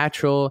more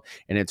natural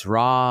and it's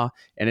raw.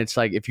 And it's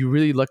like, if you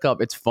really look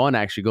up, it's fun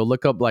actually. Go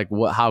look up like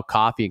how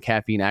coffee and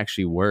caffeine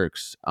actually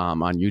works on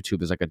YouTube.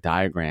 There's like a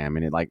diagram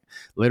and it like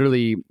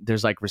literally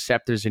there's like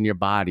receptors in your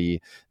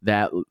body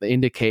that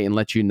indicate and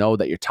let you know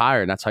that you're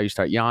tired. And that's how you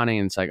start yawning.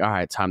 And it's like, all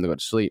right, time to go to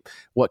sleep.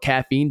 What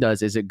caffeine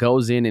does is it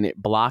goes in and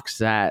it blocks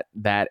that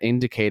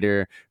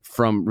indicator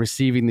from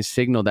receiving the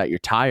signal that you're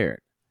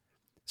tired.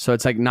 So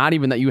it's like not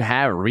even that you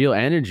have real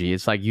energy.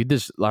 It's like you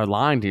just are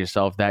lying to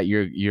yourself that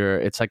you're.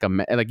 It's like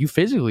you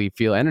physically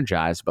feel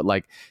energized, but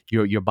like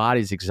your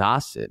body's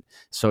exhausted.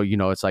 So you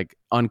know it's like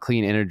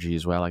unclean energy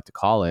is what I like to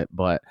call it.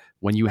 But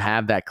when you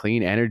have that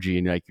clean energy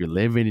and you're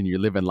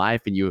living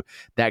life and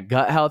that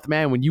gut health,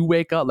 man. When you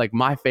wake up, like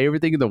my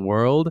favorite thing in the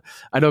world.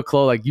 I know,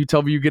 Chloe, like you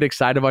told me you get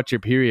excited about your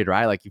period,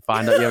 right? Like you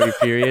find out you have your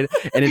period,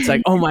 and it's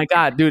like, oh my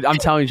god, dude, I'm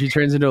telling you, she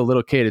turns into a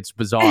little kid. It's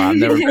bizarre. I've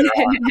never been.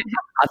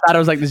 I thought it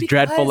was like this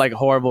dreadful, like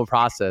horrible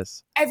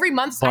process. Every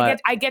month, I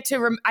get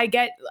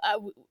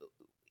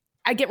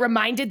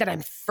reminded that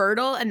I'm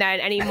fertile and that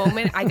at any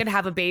moment I could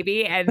have a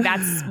baby, and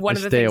that's one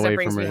of the things that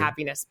brings me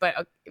happiness. But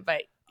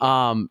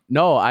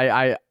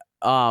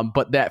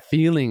but that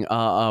feeling,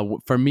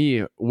 for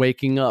me,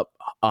 waking up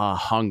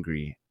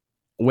hungry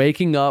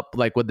waking up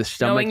like with the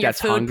stomach knowing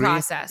that's your food hungry.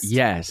 Processed.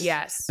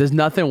 Yes. There's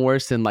nothing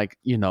worse than like,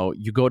 you know,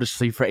 you go to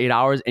sleep for 8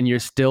 hours and you're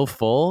still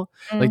full.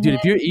 Like, dude,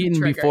 if you're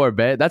eating before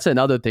bed, that's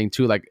another thing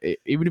too. Like,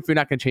 even if you're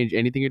not going to change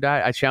anything in your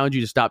diet, I challenge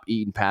you to stop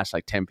eating past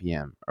like 10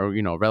 p.m. or,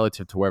 you know,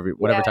 relative to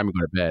whatever time you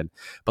go to bed.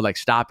 But like,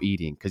 stop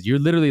eating because you're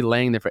literally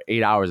laying there for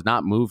 8 hours,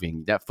 not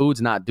moving. That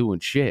food's not doing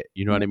shit.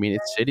 You know what I mean?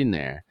 It's sitting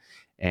there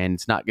and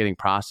it's not getting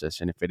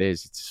processed. And if it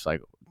is, it's just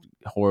like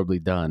horribly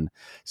done.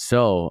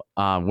 So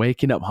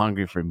waking up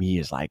hungry for me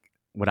is like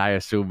what I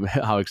assume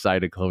how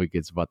excited Chloe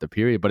gets about the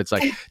period, but it's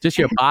like just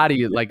your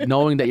body, like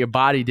knowing that your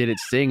body did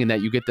its thing and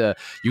that you get to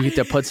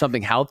put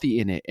something healthy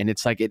in it, and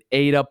it's like it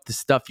ate up the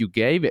stuff you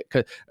gave it,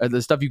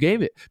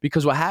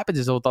 because what happens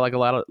is with like a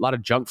lot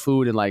of junk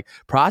food and like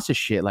processed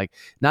shit, like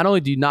not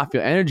only do you not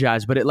feel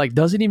energized, but it like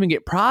doesn't even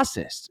get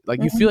processed.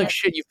 Like you feel like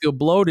shit, you feel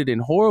bloated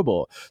and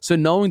horrible. So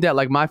knowing that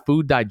like my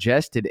food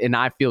digested and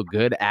I feel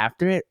good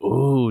after it,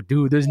 ooh,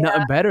 dude, there's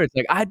nothing better. It's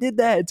like I did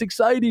that. It's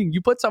exciting.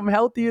 You put something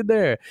healthy in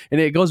there, and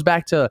it goes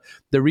back to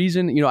the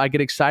reason, you know, I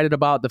get excited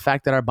about the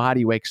fact that our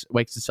body wakes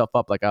itself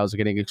up. Like I was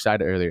getting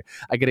excited earlier.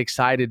 I get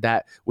excited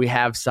that we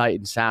have sight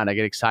and sound. I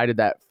get excited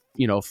that,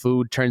 you know,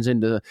 food turns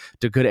into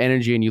good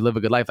energy and you live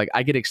a good life. Like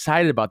I get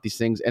excited about these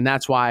things, and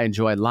that's why I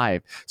enjoy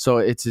life.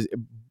 So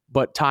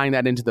but tying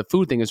that into the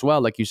food thing as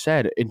well, like you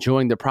said,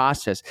 enjoying the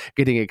process,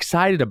 getting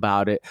excited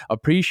about it,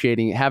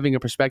 appreciating it, having a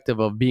perspective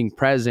of being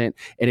present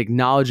and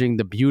acknowledging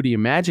the beauty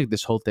and magic of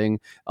this whole thing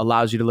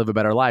allows you to live a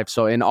better life.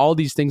 So in all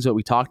these things that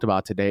we talked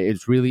about today,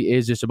 it really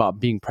is just about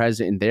being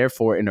present and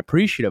therefore and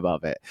appreciative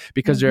of it,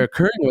 because they're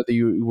occurring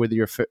whether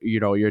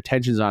your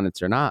attention is on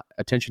it or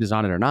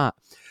not,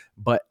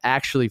 but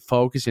actually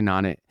focusing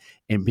on it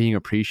and being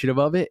appreciative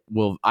of it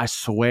will, I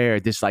swear,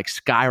 this like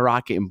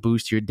skyrocket and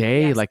boost your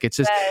day. Yes, like it's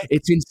just,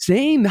 it's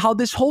insane how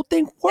this whole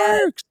thing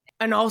works.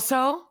 And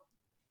also,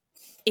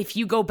 if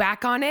you go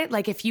back on it,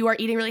 like if you are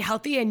eating really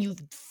healthy and you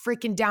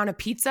freaking down a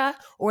pizza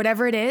or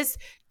whatever it is,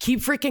 keep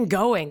freaking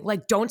going.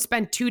 Like don't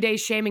spend 2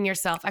 days shaming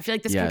yourself. I feel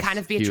like this can kind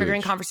of be a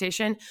triggering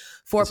conversation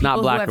for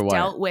people who have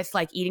dealt with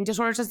like eating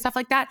disorders and stuff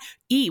like that.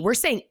 Eat. We're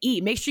saying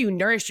eat. Make sure you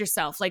nourish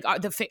yourself. Like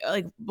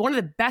one of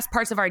the best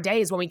parts of our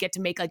day is when we get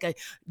to make like a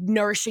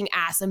nourishing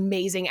ass,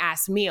 amazing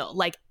ass meal,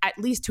 like at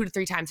least 2 to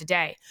 3 times a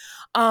day.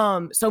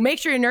 So make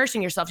sure you're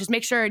nourishing yourself. Just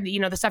make sure,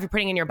 you know, the stuff you're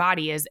putting in your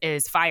body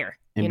is fire.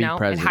 And you know,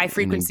 and high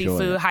frequency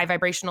food, high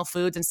vibrational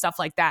foods and stuff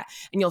like that.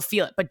 And you'll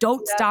feel it, but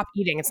don't stop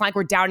eating. It's not like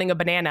we're downing a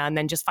banana and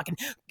then just fucking,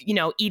 you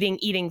know,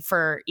 eating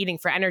for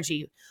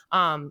energy.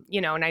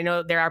 You know, and I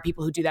know there are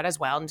people who do that as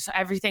well. And so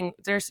everything,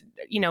 there's,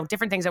 you know,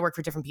 different things that work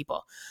for different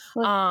people.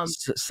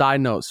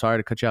 Side note, sorry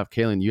to cut you off,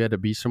 Kaylin, you had to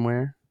be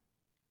somewhere?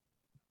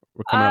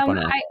 We're coming up on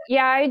it.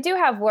 I do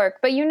have work,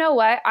 but you know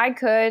what?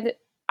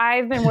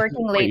 I've been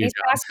working late these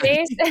past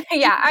days.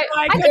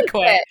 I could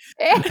quit.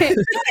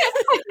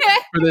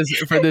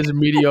 for this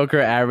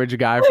mediocre average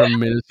guy from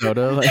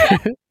Minnesota. Like,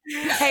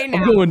 hey now,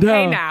 I'm going down.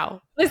 Hey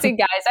now. Listen,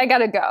 guys, I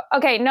gotta go.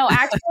 Okay, no,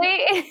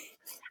 actually,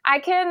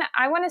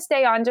 I want to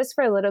stay on just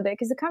for a little bit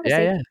because the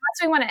conversation.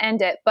 Unless we want to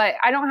end it, but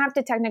I don't have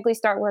to technically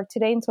start work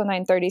today until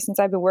 9:30 since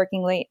I've been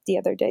working late the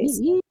other days.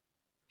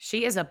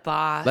 She is a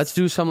boss. Let's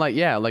do some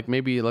like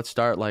maybe let's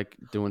start like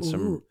doing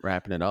some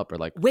wrapping it up or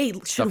like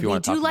should we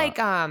do like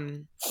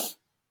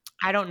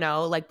I don't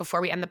know, like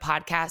before we end the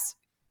podcast,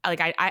 like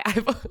I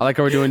like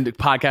how we're doing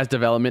podcast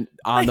development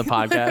on the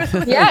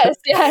podcast. Yes.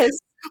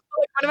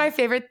 One of my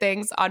favorite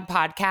things on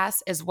podcasts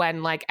is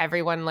when like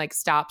everyone like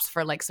stops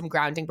for like some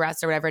grounding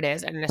breaths or whatever it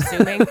is, and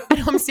assuming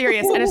I'm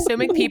serious, and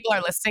assuming people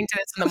are listening to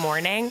this in the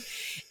morning,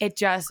 it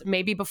just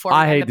maybe before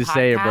I hate to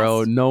say it,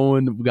 bro. No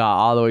one got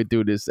all the way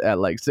through this at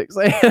like 6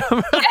 a.m.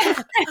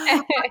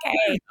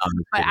 Okay,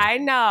 but I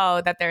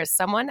know that there's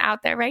someone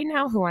out there right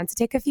now who wants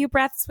to take a few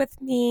breaths with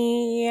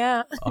me.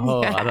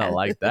 Oh, yes. I don't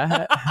like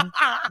that.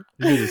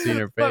 You should have seen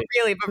her face.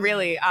 But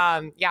really,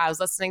 I was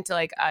listening to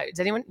like,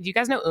 do you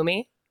guys know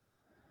Umi?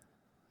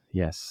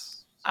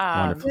 Yes.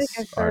 Wonderful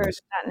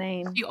artist. That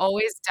name. She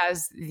always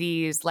does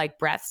these like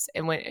breaths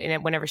and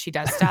whenever she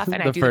does stuff, and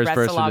I do the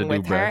breaths along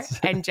with her.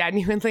 And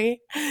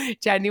genuinely,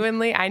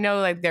 I know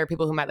like there are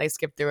people who might like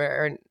skip through it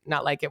or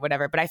not like it,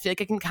 whatever. But I feel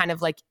like it can kind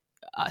of like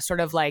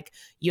sort of like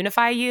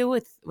unify you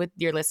with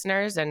your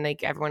listeners, and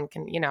like everyone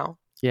can, you know.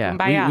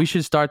 Yeah, we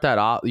should start that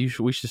off. You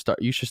should start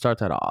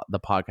that off, the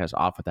podcast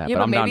off with that. Yeah,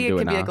 but I'm maybe it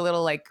could be like a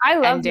little like I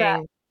love ending.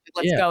 That.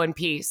 Let's go in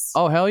peace.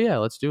 Oh hell yeah,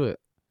 let's do it.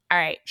 All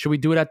right. Should we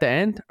do it at the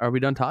end? Are we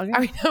done talking?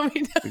 We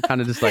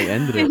kind of just like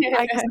ended it.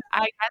 I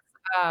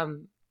guess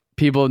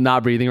people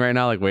not breathing right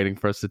now, like waiting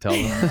for us to tell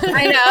them.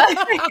 I know.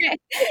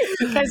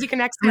 Because you can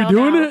exhale. We're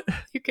doing it.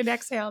 You can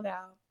exhale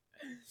now.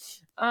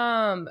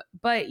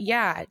 But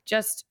yeah,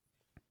 just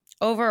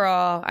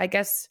overall, I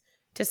guess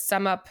to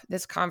sum up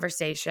this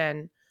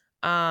conversation,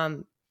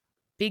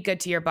 be good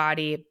to your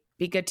body,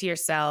 be good to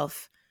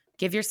yourself.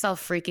 Give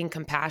yourself freaking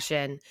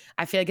compassion.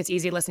 I feel like it's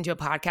easy to listen to a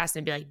podcast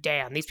and be like,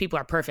 damn, these people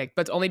are perfect.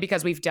 But it's only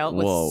because we've dealt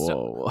with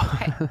whoa.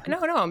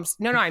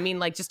 No, I mean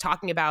like just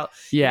talking about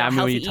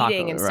healthy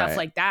eating and stuff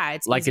like that.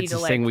 It's like easy it's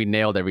to a thing we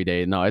nailed every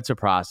day. No, it's a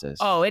process.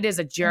 Oh, it is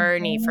a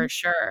journey for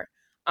sure.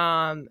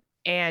 And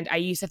I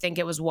used to think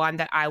it was one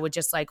that I would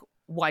just like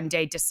one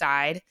day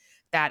decide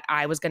that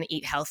I was going to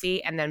eat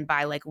healthy. And then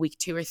by like week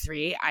 2 or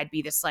 3, I'd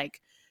be this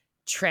like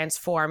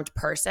transformed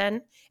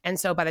person. And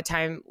so by the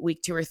time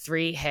week 2 or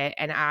 3 hit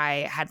and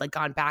I had like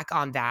gone back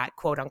on that,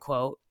 quote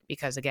unquote,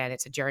 because again,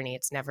 it's a journey.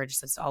 It's never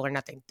just this all or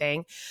nothing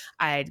thing.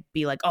 I'd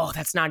be like, oh,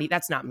 that's not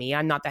me.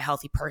 I'm not the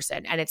healthy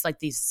person. And it's like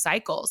these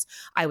cycles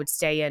I would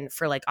stay in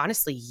for like,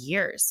 honestly,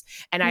 years.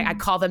 And I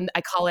call it,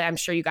 I'm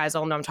sure you guys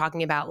all know I'm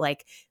talking about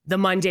like the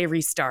Monday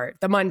restart,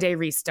 and like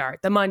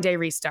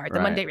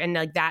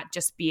that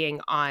just being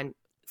on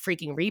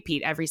freaking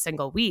repeat every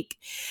single week.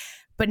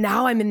 But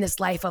now I'm in this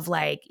life of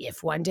like,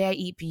 if one day I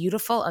eat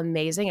beautiful,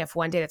 amazing. If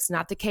one day that's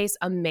not the case,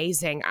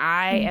 amazing.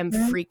 I am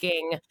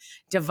freaking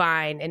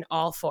divine in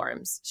all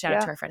forms. Shout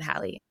out to our friend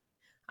Hallie.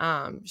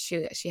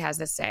 She has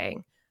this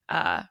saying,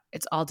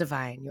 it's all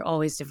divine. You're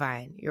always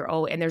divine.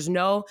 And there's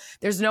no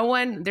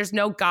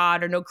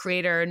God or no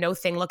creator, or no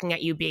thing looking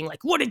at you being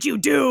like, what did you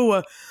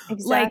do?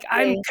 Exactly. Like,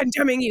 I'm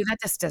condemning you.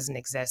 That just doesn't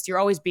exist. You're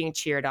always being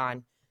cheered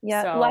on.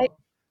 Yeah. So,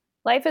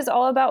 life is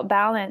all about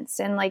balance,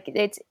 and like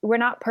we're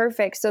not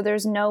perfect. So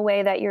there's no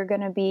way that you're going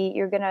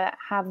to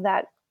have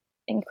that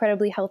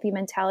incredibly healthy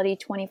mentality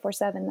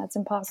 24/7. That's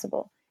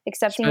impossible.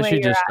 Accepting especially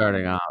where you're just at.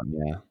 Starting out.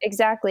 Yeah,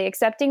 exactly.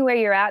 Accepting where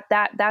you're at.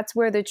 That's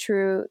where the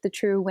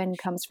true win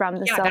comes from.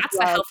 Self-love. That's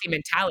the healthy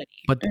mentality.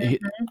 But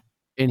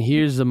and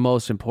here's the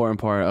most important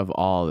part of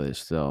all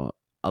this, though.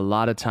 A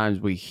lot of times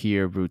we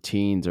hear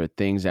routines or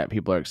things that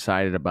people are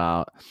excited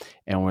about,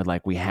 and we're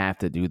like, we have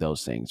to do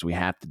those things. We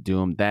have to do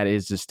them. That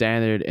is the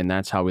standard, and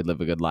that's how we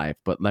live a good life.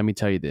 But let me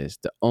tell you this,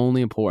 the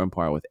only important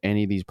part with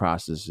any of these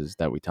processes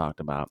that we talked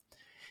about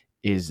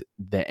is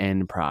the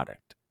end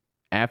product.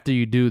 After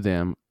you do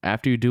them,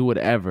 after you do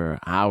whatever,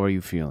 how are you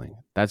feeling?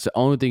 That's the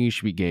only thing you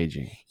should be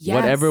gauging. Yes.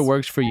 Whatever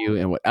works for you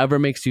and whatever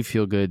makes you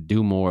feel good,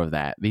 do more of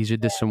that. These are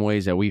just some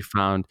ways that we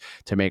found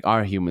to make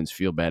our humans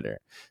feel better,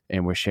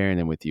 and we're sharing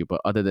them with you.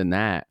 But other than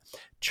that,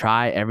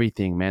 try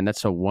everything, man.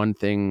 That's the one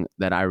thing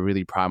that I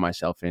really pride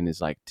myself in, is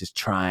like just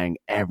trying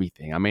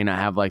everything. I may not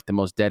have like the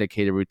most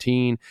dedicated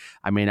routine.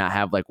 I may not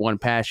have like one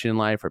passion in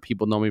life, or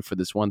people know me for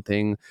this one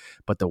thing.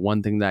 But the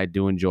one thing that I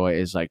do enjoy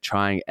is like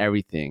trying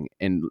everything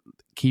and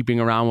keeping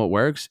around what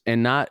works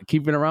and not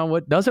keeping around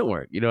what doesn't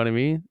work. You know what I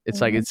mean?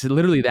 It's like, it's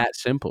literally that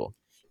simple.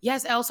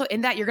 Yes. Also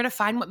in that, you're going to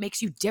find what makes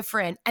you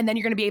different. And then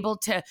you're going to be able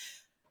to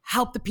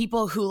help the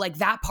people who like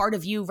that part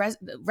of you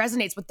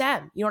resonates with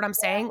them. You know what I'm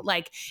saying?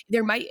 Like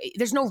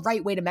there's no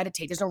right way to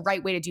meditate. There's no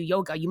right way to do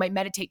yoga. You might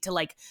meditate to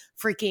like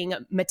freaking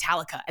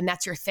Metallica, and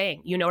that's your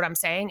thing. You know what I'm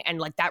saying? And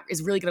like that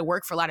is really going to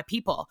work for a lot of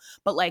people,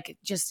 but like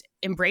just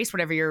embrace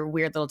whatever your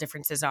weird little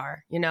differences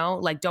are, you know,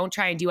 like don't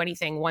try and do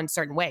anything one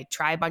certain way.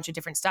 Try a bunch of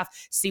different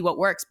stuff, see what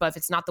works. But if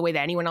it's not the way that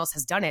anyone else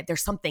has done it,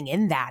 there's something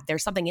in that.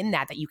 There's something in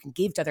that you can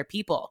give to other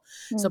people.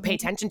 So pay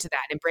attention to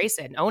that, embrace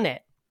it, and own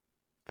it.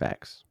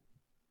 Facts.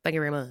 Thank you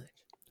very much.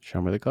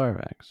 Show me the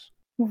Carfax.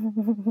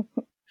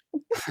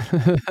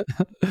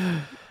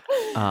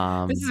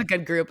 This is a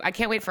good group. I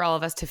can't wait for all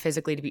of us to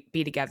physically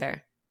be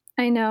together.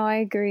 I know. I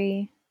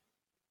agree.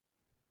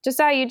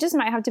 Josiah, you just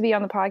might have to be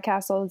on the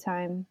podcast all the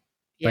time.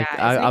 Yeah, like,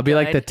 I'll be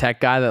like the tech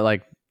guy that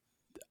like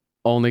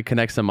only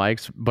connects the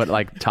mics, but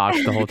like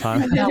talks the whole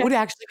time. That would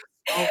actually be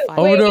so fun.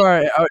 Over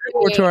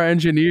to our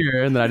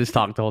engineer, and then I just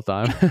talk the whole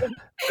time.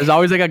 There's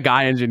always like a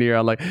guy engineer.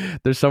 I'm like,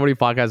 there's so many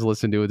podcasts to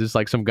listen to. There's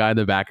like some guy in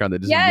the background that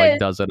just like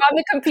does it on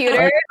the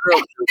computer.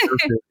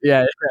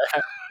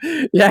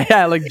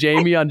 yeah. Like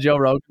Jamie on Joe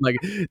Rogan. Like,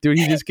 dude,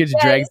 he just gets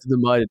dragged through the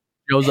mud.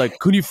 Joe's like,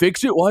 could you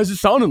fix it? Why is it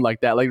sounding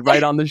like that? Like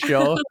right on the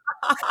show.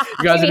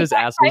 You guys are just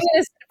assholes.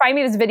 Find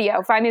me this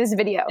video.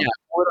 Yeah,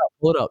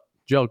 pull it up.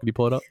 Joe, can you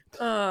pull it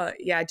up?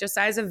 Yeah,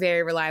 Josiah's a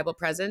very reliable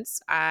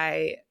presence.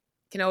 I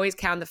can always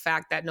count the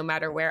fact that no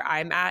matter where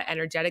I'm at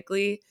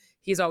energetically,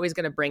 he's always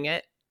going to bring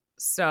it.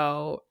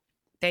 So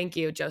thank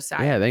you,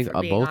 Josiah. Yeah, thank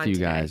both of you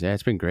guys. Yeah,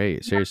 it's been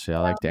great. Seriously, I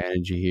like the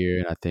energy here.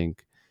 And I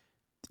think,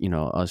 you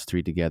know, us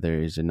three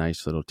together is a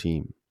nice little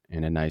team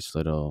and a nice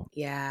little,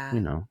 you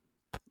know.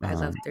 I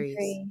love threes.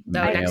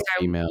 So next time,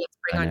 female, let's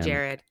bring on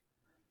Jared.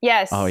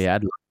 Yes. Oh, yeah.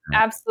 I'd love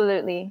that.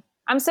 Absolutely.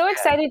 I'm so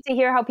excited to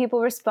hear how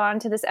people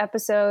respond to this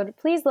episode.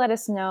 Please let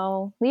us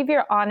know. Leave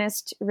your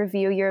honest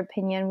review, your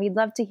opinion. We'd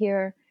love to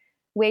hear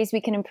ways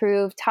we can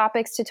improve,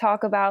 topics to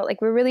talk about.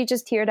 Like, we're really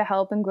just here to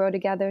help and grow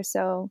together.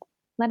 So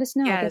let us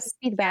know. Give us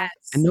feedback.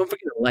 And don't forget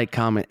to like,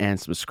 comment, and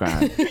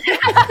subscribe. That's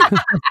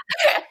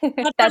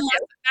our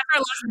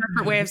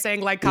last way of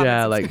saying like,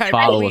 comment, like subscribe.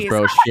 Follow us,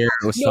 bro. Share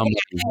it with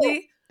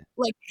somebody.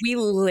 Like, we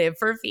live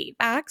for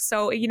feedback.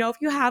 So, you know, if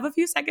you have a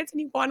few seconds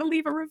and you want to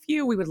leave a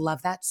review, we would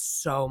love that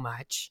so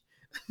much.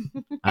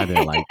 I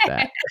didn't like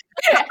that.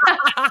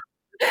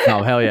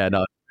 No, hell yeah,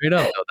 no. Straight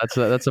up,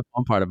 no, that's a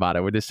fun part about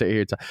it. We just sit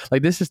here,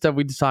 like this is stuff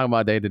we just talk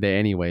about day to day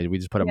anyway. We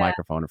just put a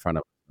microphone in front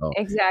of us. So,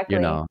 exactly.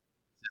 You know,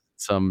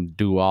 some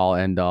do all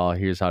end all.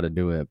 Here's how to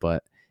do it.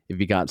 But if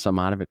you got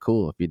something out of it,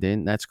 cool. If you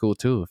didn't, that's cool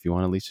too. If you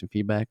want to leave some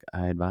feedback,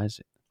 I advise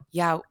it.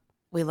 Yeah,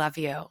 we love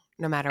you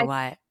no matter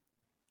what.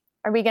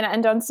 Are we going to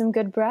end on some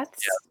good breaths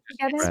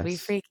together? We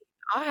freaking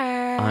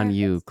are. On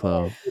you,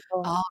 Chloe.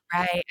 All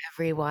right,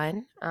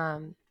 everyone.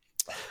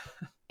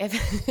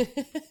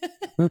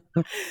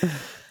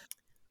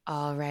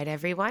 All right,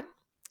 everyone.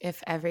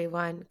 If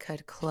everyone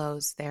could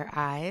close their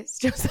eyes.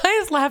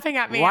 Josiah's laughing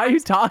at me. Why are you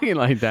talking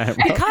like that,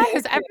 bro?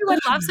 Because everyone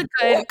loves a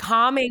good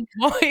calming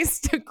voice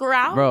to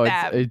ground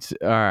them. It's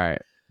all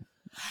right.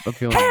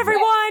 Hey,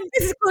 everyone.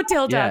 This is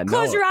Clotilda. Yeah,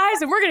 close your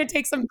eyes and we're going to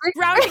take some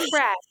grounding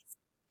breaths.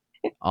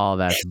 All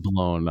that's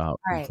blown up.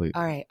 All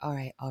right.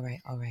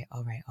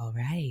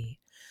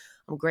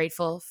 I'm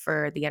grateful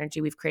for the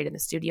energy we've created in the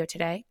studio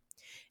today.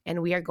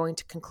 And we are going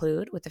to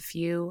conclude with a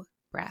few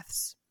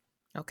breaths.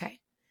 Okay.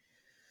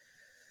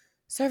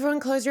 So everyone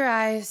close your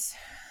eyes.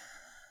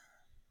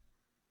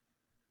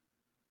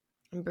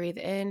 And breathe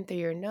in through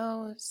your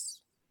nose.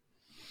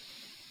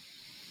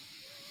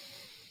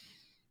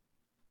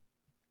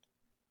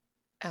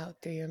 Out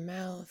through your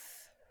mouth.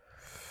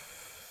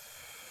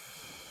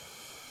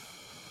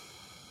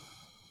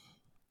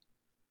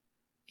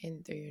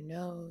 In through your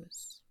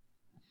nose.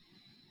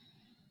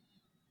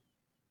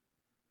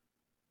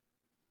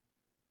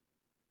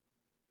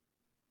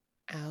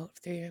 Out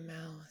through your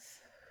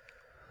mouth.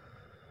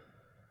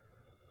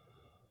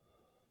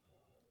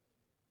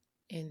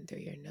 In through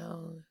your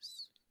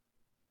nose.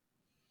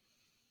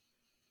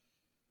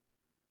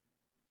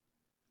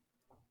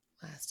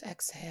 Last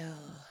exhale.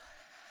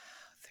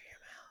 Out through your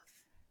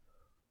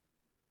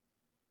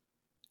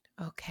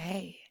mouth.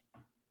 Okay.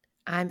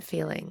 I'm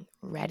feeling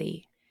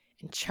ready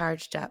and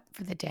charged up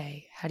for the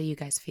day. How do you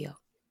guys feel?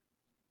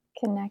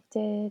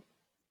 Connected,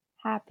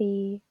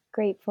 happy,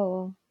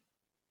 grateful.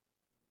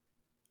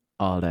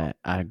 All that.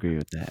 I agree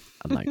with that.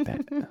 I like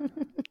that.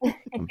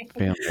 I'm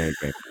feeling very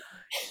grateful.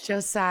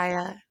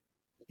 Josiah,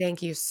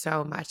 thank you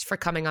so much for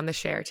coming on the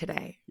share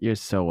today. You're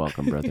so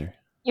welcome, brother.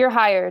 You're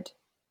hired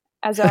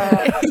as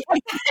a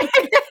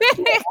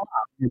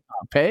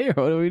pay, or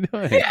what are we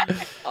doing? Yeah.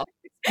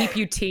 Keep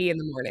you tea in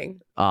the morning.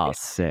 Oh,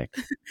 sick.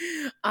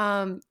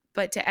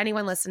 But to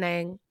anyone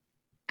listening,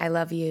 I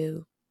love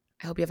you.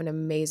 I hope you have an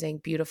amazing,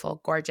 beautiful,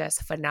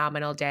 gorgeous,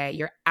 phenomenal day.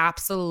 You're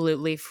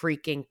absolutely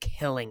freaking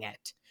killing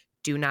it.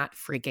 Do not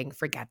freaking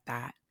forget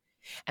that.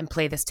 And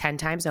play this 10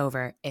 times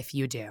over if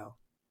you do.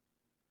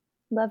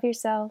 Love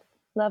yourself.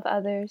 Love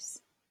others.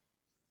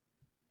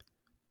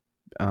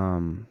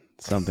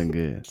 Something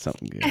good.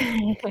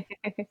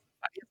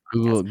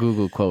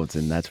 Google quotes,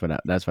 and that's what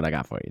I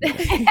got for you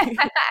today.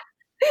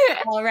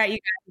 All right, you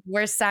guys,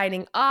 we're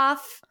signing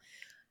off.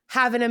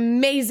 Have an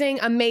amazing,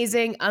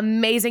 amazing,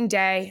 amazing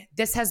day.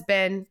 This has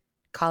been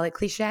Call It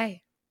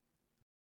Cliche.